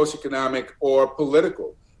 socioeconomic, or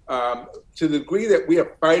political. To the degree that we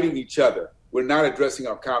are fighting each other, we're not addressing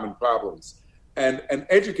our common problems. And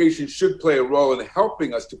education should play a role in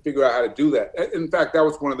helping us to figure out how to do that. In fact, that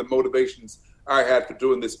was one of the motivations I had for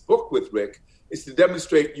doing this book with Rick, is to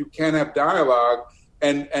demonstrate you can have dialogue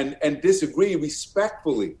and disagree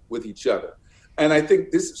respectfully with each other. And I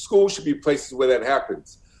think this school should be places where that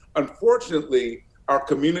happens. Unfortunately, our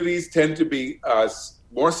communities tend to be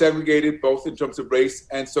more segregated, both in terms of race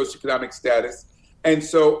and socioeconomic status. And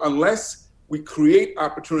so unless we create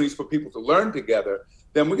opportunities for people to learn together,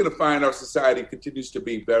 then we're going to find our society continues to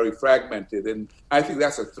be very fragmented. And I think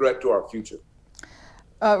that's a threat to our future.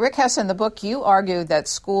 Rick Hess, in the book, you argue that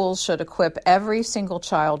schools should equip every single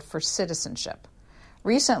child for citizenship.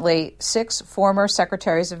 Recently, 6 former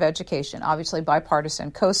secretaries of education, obviously bipartisan,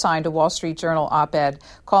 co-signed a Wall Street Journal op-ed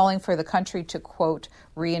calling for the country to, quote,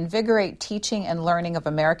 reinvigorate teaching and learning of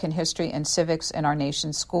American history and civics in our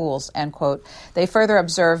nation's schools, end quote. They further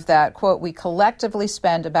observed that, quote, we collectively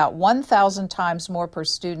spend about 1,000 times more per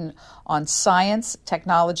student on science,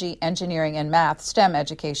 technology, engineering, and math, STEM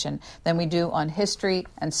education, than we do on history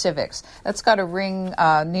and civics. That's got to ring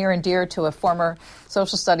near and dear to a former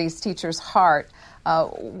social studies teacher's heart.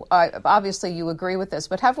 Obviously, you agree with this,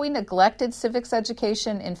 but have we neglected civics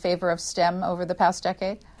education in favor of STEM over the past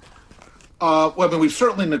decade? We've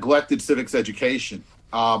certainly neglected civics education.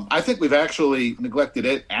 I think we've actually neglected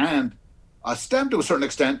it and STEM to a certain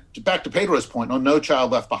extent, back to Pedro's point, on No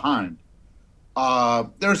Child Left Behind.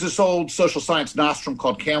 There's this old social science nostrum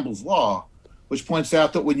called Campbell's Law, which points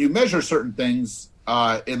out that when you measure certain things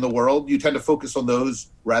in the world, you tend to focus on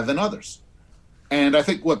those rather than others. And I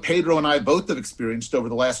think what Pedro and I both have experienced over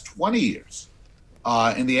the last 20 years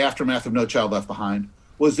in the aftermath of No Child Left Behind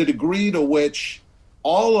was the degree to which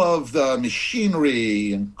all of the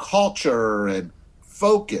machinery and culture and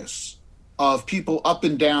focus of people up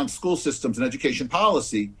and down school systems and education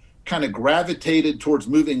policy kind of gravitated towards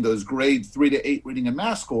moving those grade 3 to 8 reading and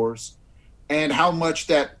math scores, and how much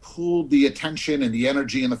that pulled the attention and the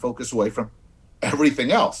energy and the focus away from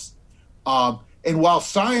everything else. And while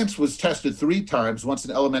science was tested 3 times, once in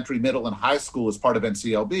elementary, middle, and high school as part of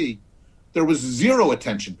NCLB, there was zero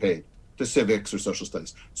attention paid to civics or social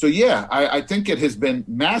studies. So, yeah, I think it has been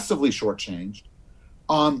massively shortchanged.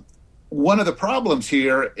 One of the problems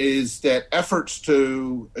here is that efforts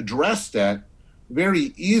to address that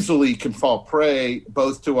very easily can fall prey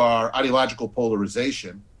both to our ideological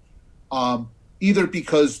polarization, either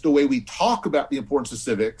because the way we talk about the importance of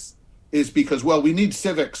civics is because, well, we need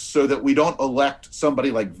civics so that we don't elect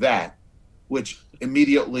somebody like that, which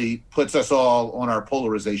immediately puts us all on our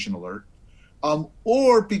polarization alert,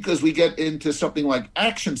 or because we get into something like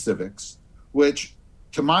action civics, which,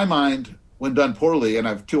 to my mind, when done poorly, and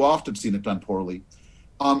I've too often seen it done poorly,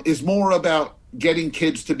 is more about getting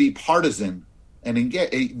kids to be partisan and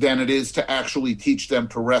than it is to actually teach them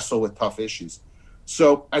to wrestle with tough issues.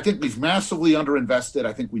 So I think we've massively underinvested.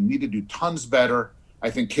 I think we need to do tons better. I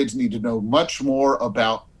think kids need to know much more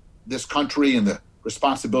about this country and the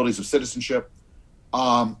responsibilities of citizenship.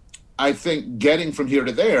 I think getting from here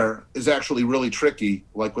to there is actually really tricky,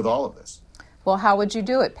 like with all of this. Well, how would you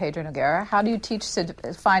do it, Pedro Noguera? How do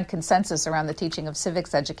you find consensus around the teaching of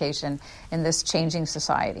civics education in this changing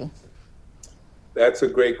society? That's a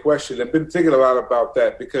great question. I've been thinking a lot about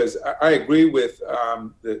that because I agree with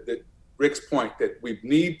Rick's point that we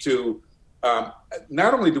need to,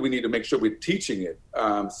 not only do we need to make sure we're teaching it,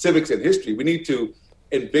 civics and history, we need to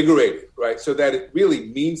invigorate it, right, so that it really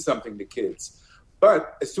means something to kids.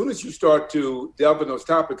 But as soon as you start to delve in those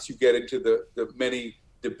topics, you get into the many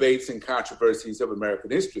debates and controversies of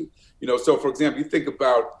American history. So for example, you think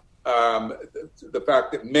about the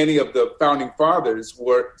fact that many of the founding fathers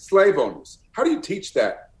were slave owners. How do you teach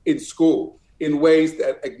that in school in ways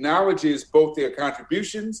that acknowledges both their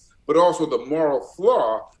contributions, but also the moral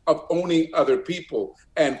flaw of owning other people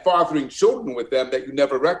and fathering children with them that you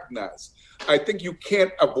never recognize? I think you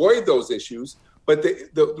can't avoid those issues, but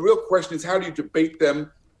the real question is, how do you debate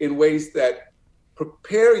them in ways that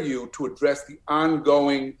prepare you to address the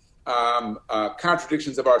ongoing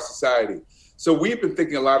contradictions of our society? So we've been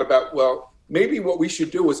thinking a lot about, well, maybe what we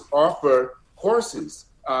should do is offer courses,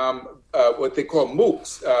 what they call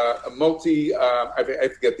MOOCs, I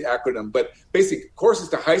forget the acronym, but basic courses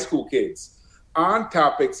to high school kids on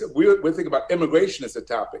topics. We're thinking about immigration as a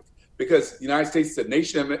topic, because the United States is a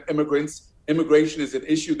nation of immigrants. Immigration is an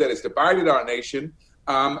issue that has divided our nation.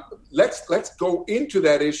 Let's go into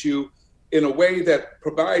that issue in a way that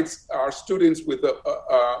provides our students with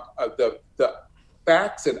the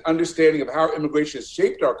facts and understanding of how immigration has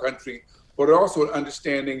shaped our country, but also an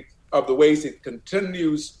understanding of the ways it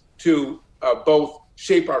continues to both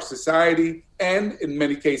shape our society and, in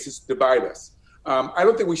many cases, divide us. I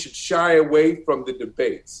don't think we should shy away from the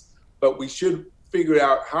debates, but we should figure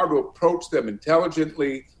out how to approach them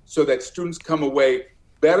intelligently so that students come away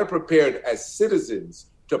better prepared as citizens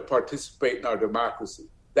to participate in our democracy.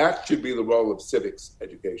 That should be the role of civics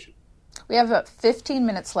education. We have about 15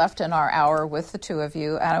 minutes left in our hour with the two of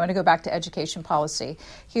you, and I want to go back to education policy.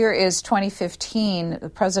 Here is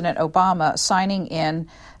 2015, President Obama signing in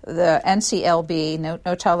the NCLB,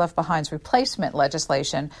 No Child Left Behind's replacement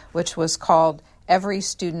legislation, which was called Every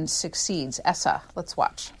Student Succeeds, ESSA. Let's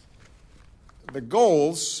watch. The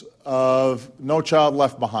goals of No Child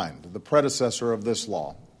Left Behind, the predecessor of this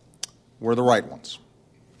law, were the right ones.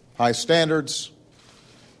 High standards,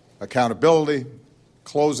 accountability,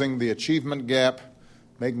 closing the achievement gap,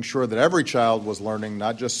 making sure that every child was learning,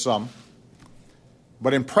 not just some.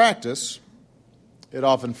 But in practice, it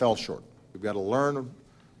often fell short. We've got to learn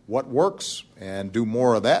what works and do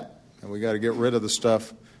more of that, and we've got to get rid of the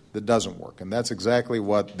stuff that doesn't work. And that's exactly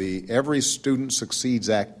what the Every Student Succeeds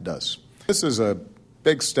Act does. This is a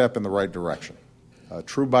big step in the right direction, a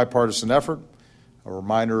true bipartisan effort, a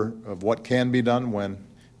reminder of what can be done when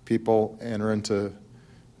people enter into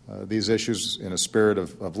these issues in a spirit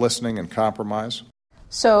of listening and compromise.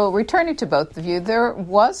 So returning to both of you, there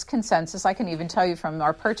was consensus. I can even tell you from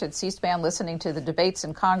our perch at C-SPAN, listening to the debates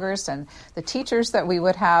in Congress and the teachers that we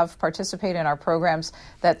would have participate in our programs,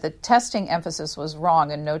 that the testing emphasis was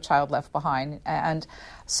wrong and No Child Left Behind. And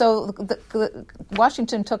so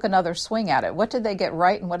Washington took another swing at it. What did they get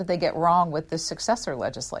right and what did they get wrong with this successor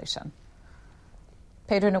legislation?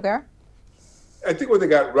 Pedro Noguera? I think what they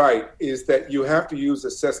got right is that you have to use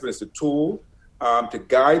assessment as a tool to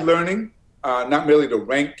guide learning, not merely to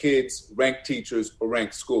rank kids, rank teachers, or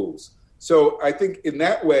rank schools. So I think in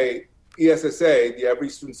that way, ESSA, the Every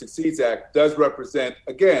Student Succeeds Act, does represent,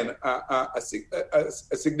 again, a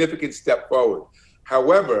significant step forward.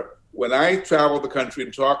 However, when I travel the country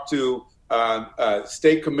and talk to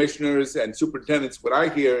state commissioners and superintendents, what I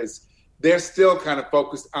hear is they're still kind of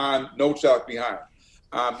focused on No Child Behind.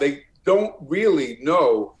 They don't really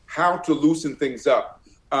know how to loosen things up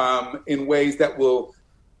in ways that will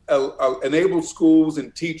enable schools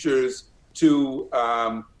and teachers to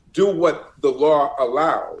do what the law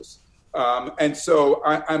allows. And so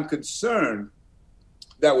I'm concerned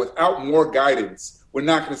that without more guidance, we're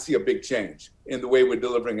not going to see a big change in the way we're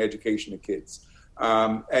delivering education to kids.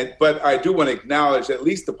 But I do want to acknowledge that at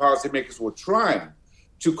least the policymakers were trying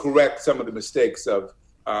to correct some of the mistakes of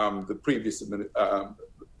the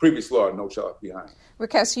previous law, No Child Left Behind.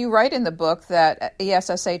 Rick Hess, you write in the book that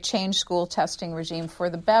ESSA changed school testing regime for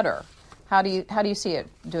the better. How do you see it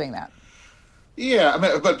doing that? Yeah,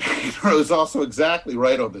 but Pedro is also exactly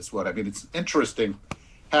right on this one. I mean, it's interesting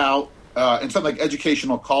how in something like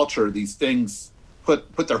educational culture, these things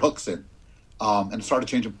put their hooks in and start to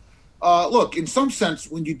change them. Look, in some sense,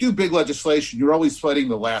 when you do big legislation, you're always fighting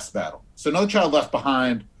the last battle. So No Child Left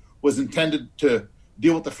Behind was intended to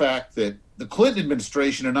deal with the fact that the Clinton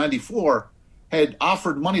administration in '94 had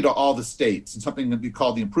offered money to all the states in something that we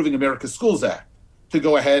call the Improving America Schools Act to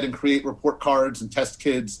go ahead and create report cards and test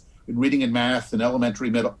kids in reading and math in elementary,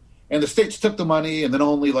 middle. And the states took the money, and then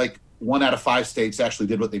only like 1 out of 5 states actually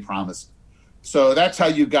did what they promised. So that's how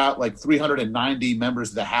you got like 390 members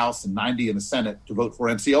of the House and 90 in the Senate to vote for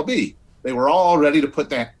NCLB. They were all ready to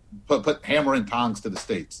put hammer and tongs to the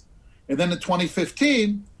states. And then in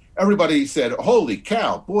 2015, everybody said, holy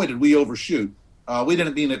cow, boy, did we overshoot. We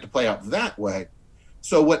didn't mean it to play out that way.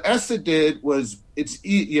 So what ESSA did was, it's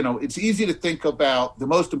easy to think about the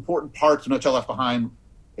most important parts of No Child Left Behind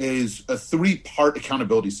is a 3-part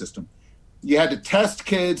accountability system. You had to test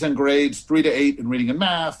kids in grades 3 to 8 in reading and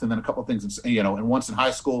math, and then a couple of things, and once in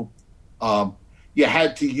high school. You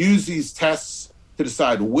had to use these tests to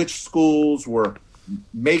decide which schools were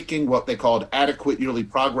making what they called adequate yearly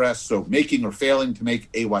progress, so making or failing to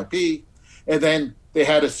make AYP. And then they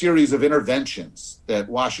had a series of interventions that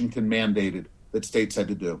Washington mandated that states had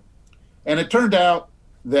to do. And it turned out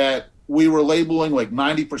that we were labeling like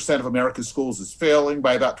 90% of America's schools as failing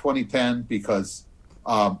by about 2010 because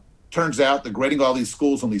turns out that grading all these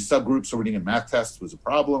schools on these subgroups of reading and math tests was a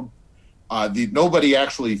problem. Nobody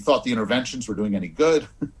actually thought the interventions were doing any good.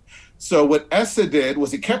 So what ESSA did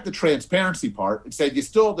was it kept the transparency part. It said you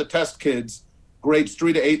still have to test kids grades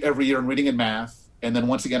 3 to 8 every year in reading and math, and then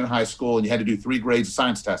once again in high school, and you had to do 3 grades of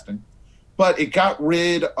science testing. But it got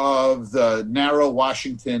rid of the narrow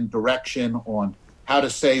Washington direction on how to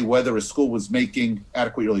say whether a school was making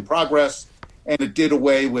adequate yearly progress, and it did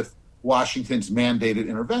away with Washington's mandated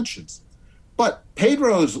interventions. But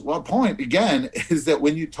Pedro's point, again, is that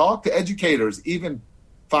when you talk to educators, even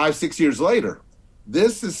 5-6 years later,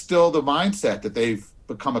 this is still the mindset that they've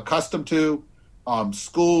become accustomed to.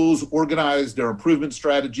 Schools organize their improvement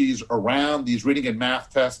strategies around these reading and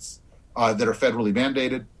math tests that are federally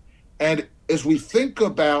mandated. And as we think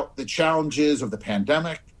about the challenges of the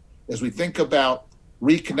pandemic, as we think about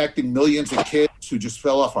reconnecting millions of kids who just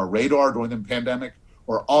fell off our radar during the pandemic,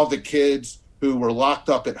 or all the kids who were locked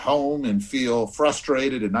up at home and feel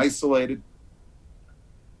frustrated and isolated,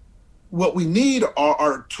 what we need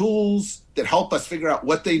are tools that help us figure out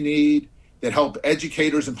what they need, that help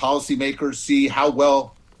educators and policymakers see how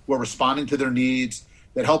well we're responding to their needs,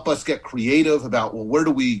 that help us get creative about, well, where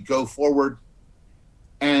do we go forward?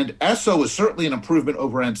 And ESSO is certainly an improvement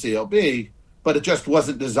over NCLB, but it just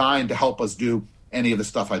wasn't designed to help us do any of the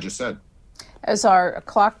stuff I just said. As our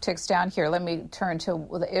clock ticks down here, let me turn to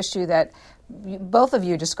the issue that both of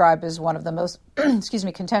you describe as one of the most,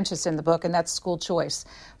 contentious in the book, and that's school choice.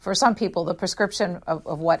 For some people, the prescription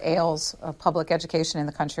of what ails public education in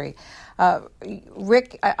the country.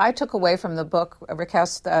 Rick, I took away from the book, Rick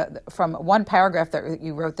Hess, from one paragraph that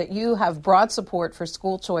you wrote, that you have broad support for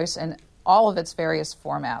school choice in all of its various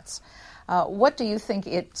formats. What do you think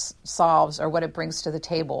it solves or what it brings to the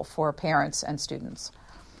table for parents and students?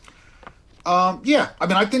 I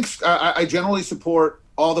think I generally support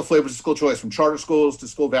all the flavors of school choice, from charter schools to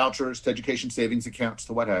school vouchers to education savings accounts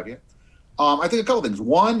to what have you. I think a couple things.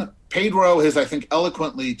 One, Pedro has, I think,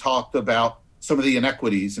 eloquently talked about some of the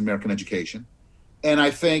inequities in American education. And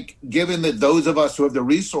I think given that those of us who have the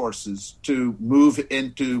resources to move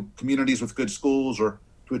into communities with good schools or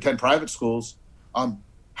to attend private schools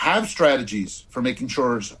have strategies for making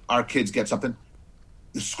sure our kids get something.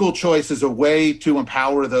 The school choice is a way to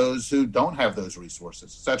empower those who don't have those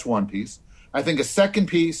resources. So that's one piece. I think a second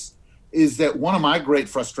piece is that one of my great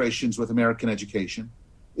frustrations with American education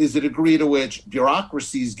is the degree to which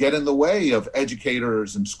bureaucracies get in the way of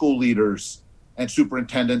educators and school leaders and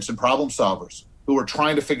superintendents and problem solvers who are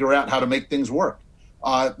trying to figure out how to make things work.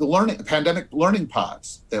 The pandemic learning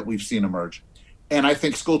pods that we've seen emerge. And I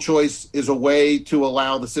think school choice is a way to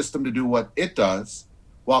allow the system to do what it does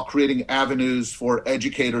while creating avenues for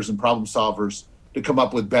educators and problem solvers to come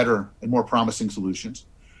up with better and more promising solutions.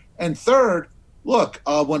 And third, look,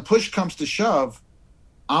 when push comes to shove,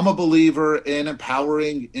 I'm a believer in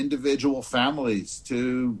empowering individual families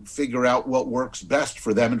to figure out what works best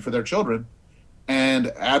for them and for their children.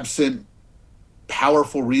 And absent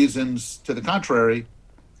powerful reasons to the contrary,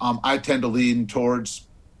 I tend to lean towards,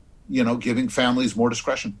 giving families more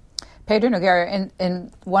discretion. Pedro Noguera,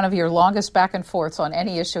 in one of your longest back and forths on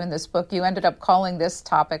any issue in this book, you ended up calling this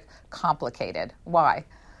topic complicated. Why?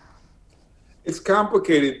 It's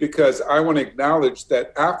complicated because I want to acknowledge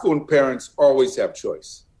that affluent parents always have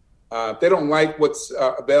choice. If they don't like what's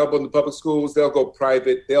available in the public schools, they'll go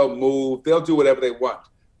private, they'll move, they'll do whatever they want.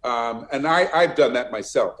 And I've done that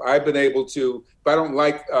myself. I've been able to, if I don't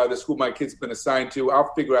like the school my kids have been assigned to,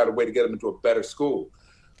 I'll figure out a way to get them into a better school.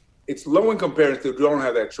 It's low-income parents who don't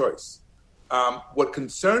have that choice. What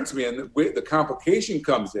concerns me, and the complication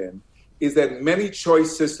comes in, is that many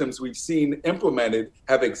choice systems we've seen implemented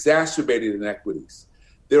have exacerbated inequities.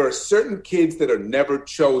 There are certain kids that are never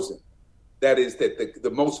chosen. That is, that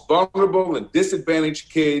the most vulnerable and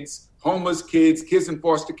disadvantaged kids, homeless kids, kids in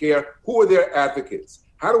foster care, who are their advocates?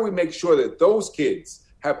 How do we make sure that those kids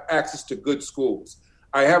have access to good schools?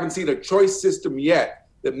 I haven't seen a choice system yet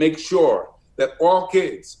that makes sure that all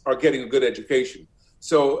kids are getting a good education.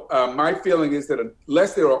 So my feeling is that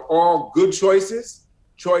unless there are all good choices,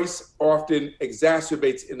 choice often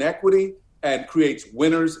exacerbates inequity and creates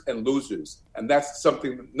winners and losers. And that's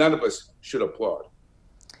something that none of us should applaud.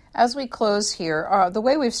 As we close here, the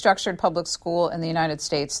way we've structured public school in the United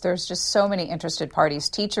States, there's just so many interested parties: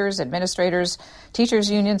 teachers, administrators,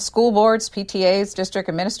 teachers unions, school boards, PTAs, district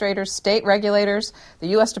administrators, state regulators, the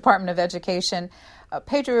U.S. Department of Education.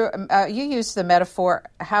 Pedro, you used the metaphor,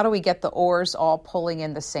 how do we get the oars all pulling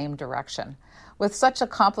in the same direction? With such a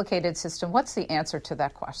complicated system, what's the answer to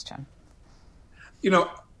that question? You know,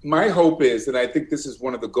 my hope is, and I think this is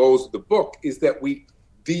one of the goals of the book, is that we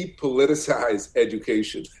depoliticize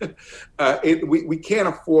education. We can't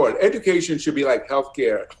afford. Education should be like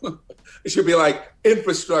healthcare. It should be like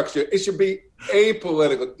infrastructure. It should be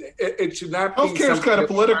apolitical. It should not be. Healthcare is kind of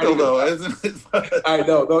political, though, isn't it? I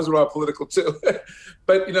know those are all political too.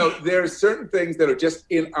 But you know, there are certain things that are just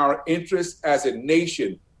in our interest as a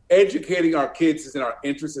nation. Educating our kids is in our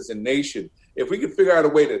interest as a nation. If we could figure out a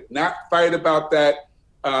way to not fight about that,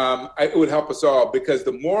 it would help us all. Because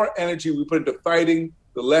the more energy we put into fighting,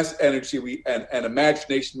 the less energy and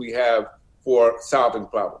imagination we have for solving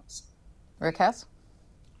problems. Rick Hess?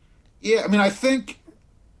 Yeah, I mean, I think,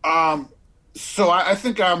 I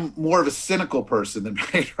think I'm more of a cynical person than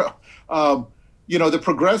Pedro. You know, the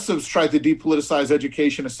progressives tried to depoliticize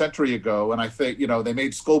education a century ago, and I think, you know, they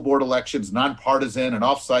made school board elections nonpartisan and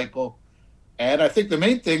off-cycle. And I think the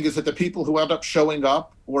main thing is that the people who wound up showing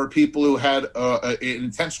up were people who had an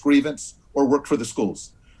intense grievance or worked for the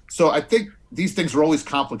schools. So I think these things are always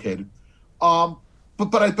complicated.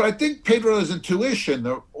 But I think Pedro's intuition,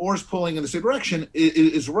 the oars pulling in the same direction,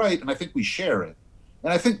 is right, and I think we share it.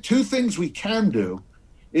 And I think two things we can do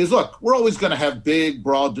is, look, we're always going to have big,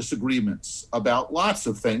 broad disagreements about lots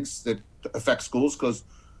of things that affect schools, because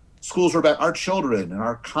schools are about our children and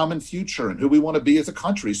our common future and who we want to be as a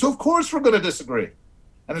country. So, of course, we're going to disagree,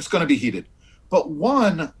 and it's going to be heated. But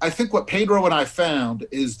one, I think what Pedro and I found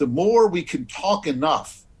is the more we can talk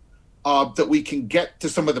enough that we can get to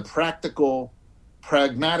some of the practical,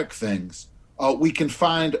 pragmatic things, we can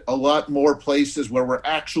find a lot more places where we're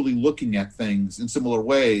actually looking at things in similar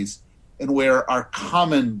ways and where our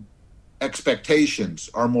common expectations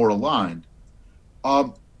are more aligned.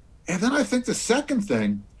 And then I think the second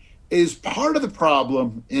thing is part of the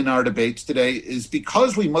problem in our debates today is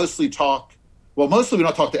because we mostly we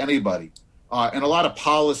don't talk to anybody. And a lot of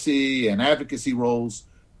policy and advocacy roles,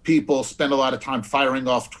 people spend a lot of time firing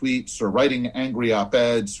off tweets or writing angry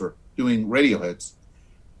op-eds or doing radio hits.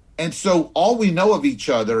 And so all we know of each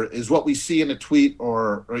other is what we see in a tweet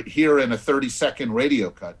or hear in a 30-second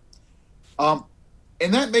radio cut.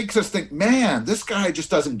 And that makes us think, man, this guy just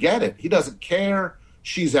doesn't get it. He doesn't care.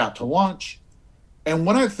 She's out to lunch. And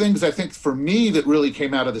one of the things I think for me that really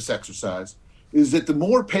came out of this exercise is that the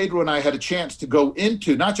more Pedro and I had a chance to go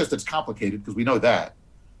into, not just it's complicated, because we know that,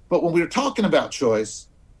 but when we were talking about choice,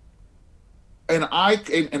 and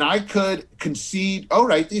I could concede, all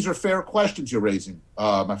right, these are fair questions you're raising,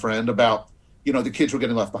 my friend, about, you know, the kids who are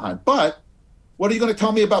getting left behind. But what are you going to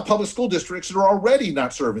tell me about public school districts that are already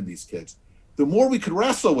not serving these kids? The more we could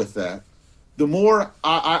wrestle with that, the more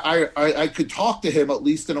I could talk to him, at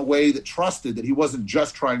least in a way that trusted that he wasn't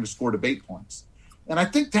just trying to score debate points. And I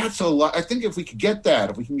think that's a lot. I think if we could get that,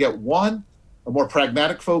 if we can get one, a more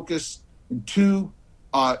pragmatic focus, and two,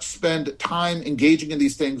 spend time engaging in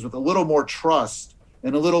these things with a little more trust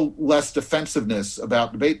and a little less defensiveness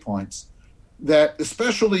about debate points, that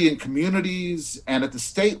especially in communities and at the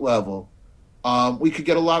state level, we could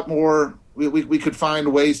get a lot more, we could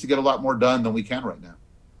find ways to get a lot more done than we can right now.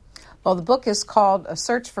 Well, the book is called A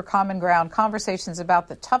Search for Common Ground, Conversations about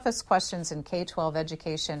the Toughest Questions in K-12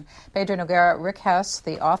 Education. Pedro Noguera, Rick Hess,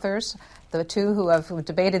 the authors, the two who have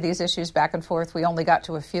debated these issues back and forth. We only got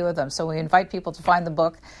to a few of them, so we invite people to find the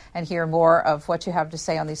book and hear more of what you have to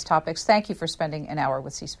say on these topics. Thank you for spending an hour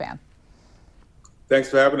with C-SPAN. Thanks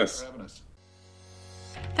for having us.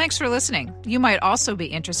 Thanks for listening. You might also be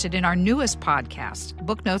interested in our newest podcast,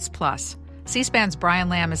 Book Notes Plus. C-SPAN's Brian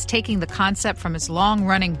Lamb is taking the concept from his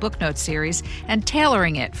long-running Book Notes series and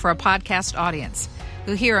tailoring it for a podcast audience.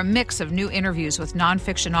 You'll hear a mix of new interviews with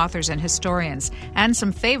nonfiction authors and historians and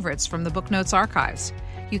some favorites from the Book Notes archives.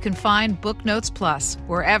 You can find Book Notes Plus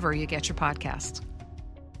wherever you get your podcasts.